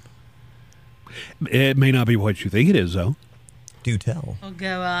 It may not be what you think it is, though. Do tell. Well,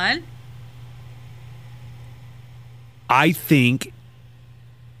 go on. I think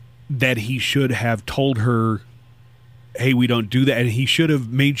that he should have told her, "Hey, we don't do that." And he should have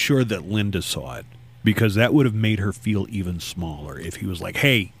made sure that Linda saw it, because that would have made her feel even smaller if he was like,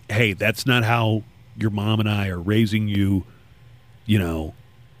 hey, that's not how your mom and I are raising you. You know,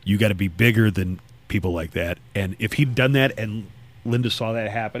 you got to be bigger than people like that. And if he'd done that and Linda saw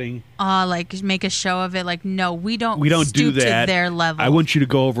that happening, like make a show of it. Like, no, we don't stoop do that. To their level. I want you to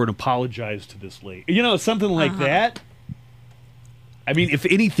go over and apologize to this lady. You know, something like that. I mean, if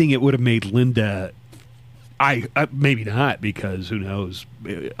anything, it would have made Linda. I maybe not, because who knows?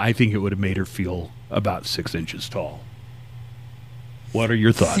 I think it would have made her feel about 6 inches tall. What are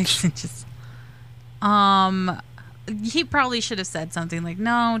your thoughts? 6 inches. He probably should have said something like,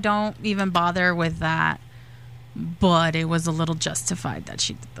 "No, don't even bother with that." But it was a little justified that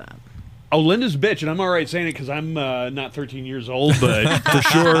she did that. Oh, Linda's a bitch, and I'm all right saying it because I'm not 13 years old, but for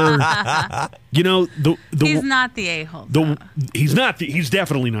sure, you know, he's not the a-hole. He's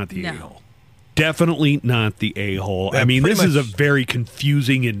definitely not the a-hole. Definitely not the a-hole. I mean, this is a very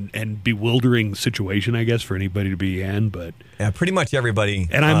confusing and bewildering situation, I guess, for anybody to be in. But yeah, pretty much everybody.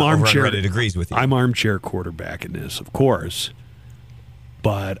 And I'm armchair. Reddit agrees with you. I'm armchair quarterback in this, of course.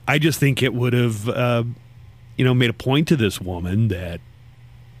 But I just think it would have, made a point to this woman that,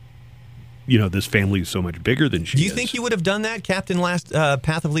 this family is so much bigger than she is. Do you think you would have done that, Captain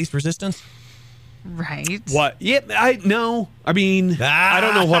Path of Least Resistance? Right. What? Yeah, no. I mean, I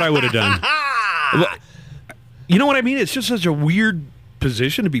don't know what I would have done. You know what I mean? It's just such a weird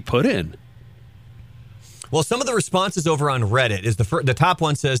position to be put in. Well, some of the responses over on Reddit is the top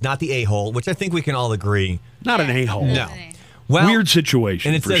one says not the a-hole, which I think we can all agree. Not an a-hole. No. Well, weird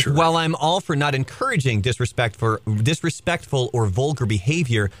situation. And it says, sure. While I'm all for not encouraging disrespectful or vulgar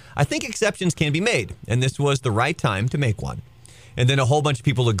behavior, I think exceptions can be made, and this was the right time to make one. And then a whole bunch of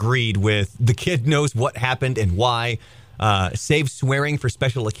people agreed with the kid knows what happened and why. Save swearing for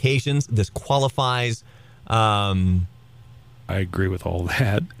special occasions. This qualifies. I agree with all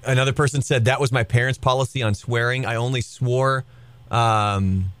that. Another person said that was my parents' policy on swearing. I only swore.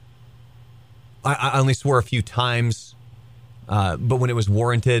 I only swore a few times, but when it was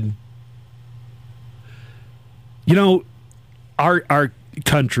warranted. Our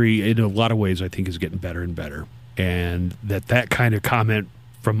country, in a lot of ways, I think, is getting better and better, and that kind of comment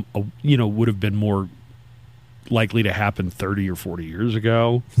from, would have been more likely to happen 30 or 40 years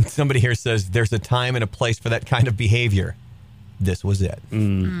ago. Somebody here says there's a time and a place for that kind of behavior. This was it.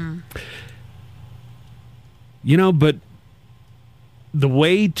 But the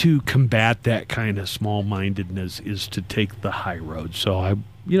way to combat that kind of small-mindedness is to take the high road. So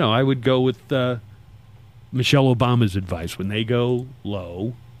I would go with Michelle Obama's advice. When they go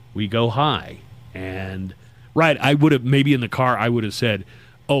low, we go high. And right, I would have maybe in the car I would have said,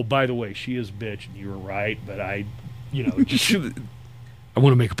 "Oh, by the way, she is a bitch, and you were right." But I want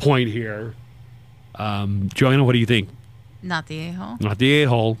to make a point here. Joanna, what do you think? Not the a-hole. Not the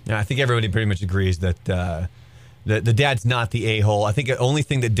a-hole. Yeah, I think everybody pretty much agrees that the dad's not the a-hole. I think the only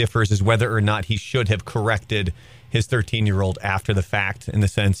thing that differs is whether or not he should have corrected his 13-year-old after the fact, in the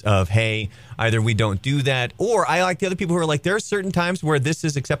sense of, hey, either we don't do that, or I like the other people who are like, there are certain times where this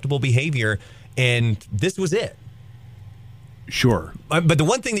is acceptable behavior, and this was it. Sure. But the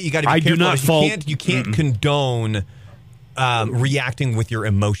one thing that you got to be careful is you can't condone reacting with your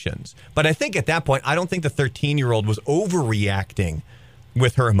emotions. But I think at that point, I don't think the 13-year-old was overreacting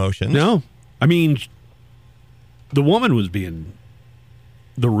with her emotions. No. I mean, the woman was being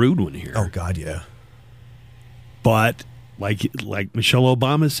the rude one here. Oh, God, yeah. But like Michelle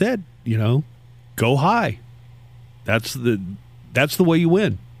Obama said, go high. That's the way you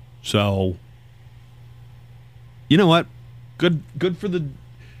win. So, you know what? Good for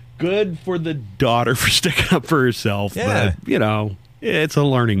the daughter for sticking up for herself. Yeah. But it's a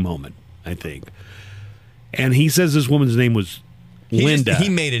learning moment, I think. And he says this woman's name was Linda. He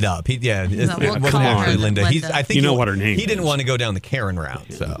made it up. It wasn't call actually her Linda. Linda. I think what her name He didn't is. want to go down the Karen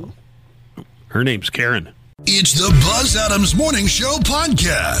route. So Her name's Karen. It's the Buzz Adams Morning Show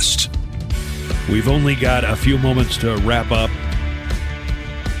podcast. We've only got a few moments to wrap up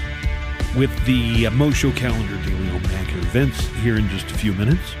with the Mo Show calendar daily almanac events here in just a few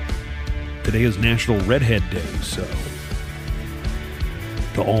minutes. Today is National Redhead Day, so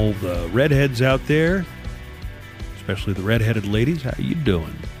to all the redheads out there, especially the redheaded ladies, how you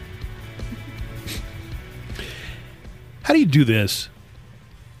doing? How do you do this?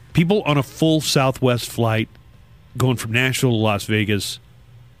 People on a full Southwest flight going from Nashville to Las Vegas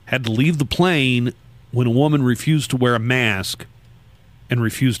had to leave the plane when a woman refused to wear a mask and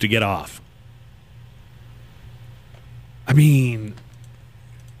refused to get off. I mean,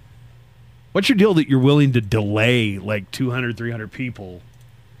 what's your deal that you're willing to delay like 200, 300 people?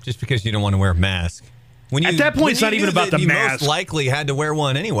 just because you don't want to wear a mask. At that point, it's not even about the mask. You most likely had to wear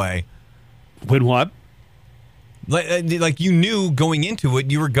one anyway. When what? Like you knew going into it,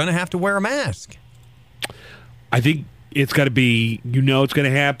 you were going to have to wear a mask. I think it's got to be, it's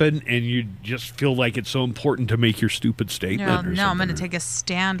going to happen, and you just feel like it's so important to make your stupid statement. No, I'm going to take a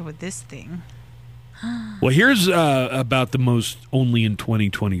stand with this thing. Well, here's about the most only in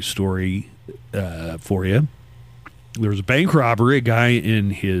 2020 story for you. There was a bank robbery. A guy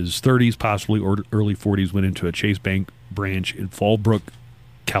in his 30s, possibly or early 40s, went into a Chase Bank branch in Fallbrook,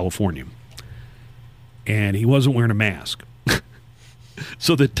 California. And he wasn't wearing a mask.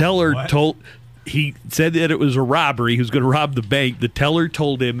 So the teller he said that it was a robbery. He was going to rob the bank. The teller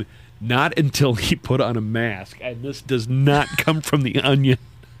told him not until he put on a mask. And this does not come from the Onion.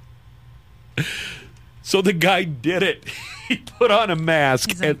 So the guy did it. He put on a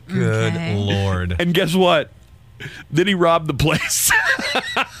mask. Like, Good Lord. And guess what? Then he robbed the place.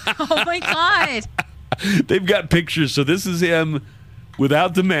 Oh, my God. They've got pictures. So this is him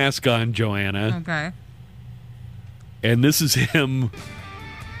without the mask on, Joanna. Okay. And this is him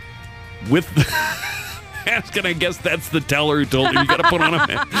with the mask. And I guess that's the teller who told him you got to put on a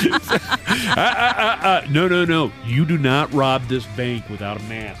mask. No. You do not rob this bank without a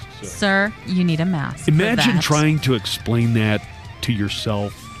mask. Sir, you need a mask. Imagine trying to explain that to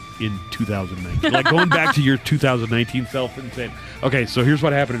yourself in 2019. Like going back to your 2019 self and saying, okay, so here's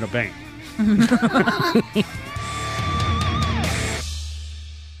what happened in a bank.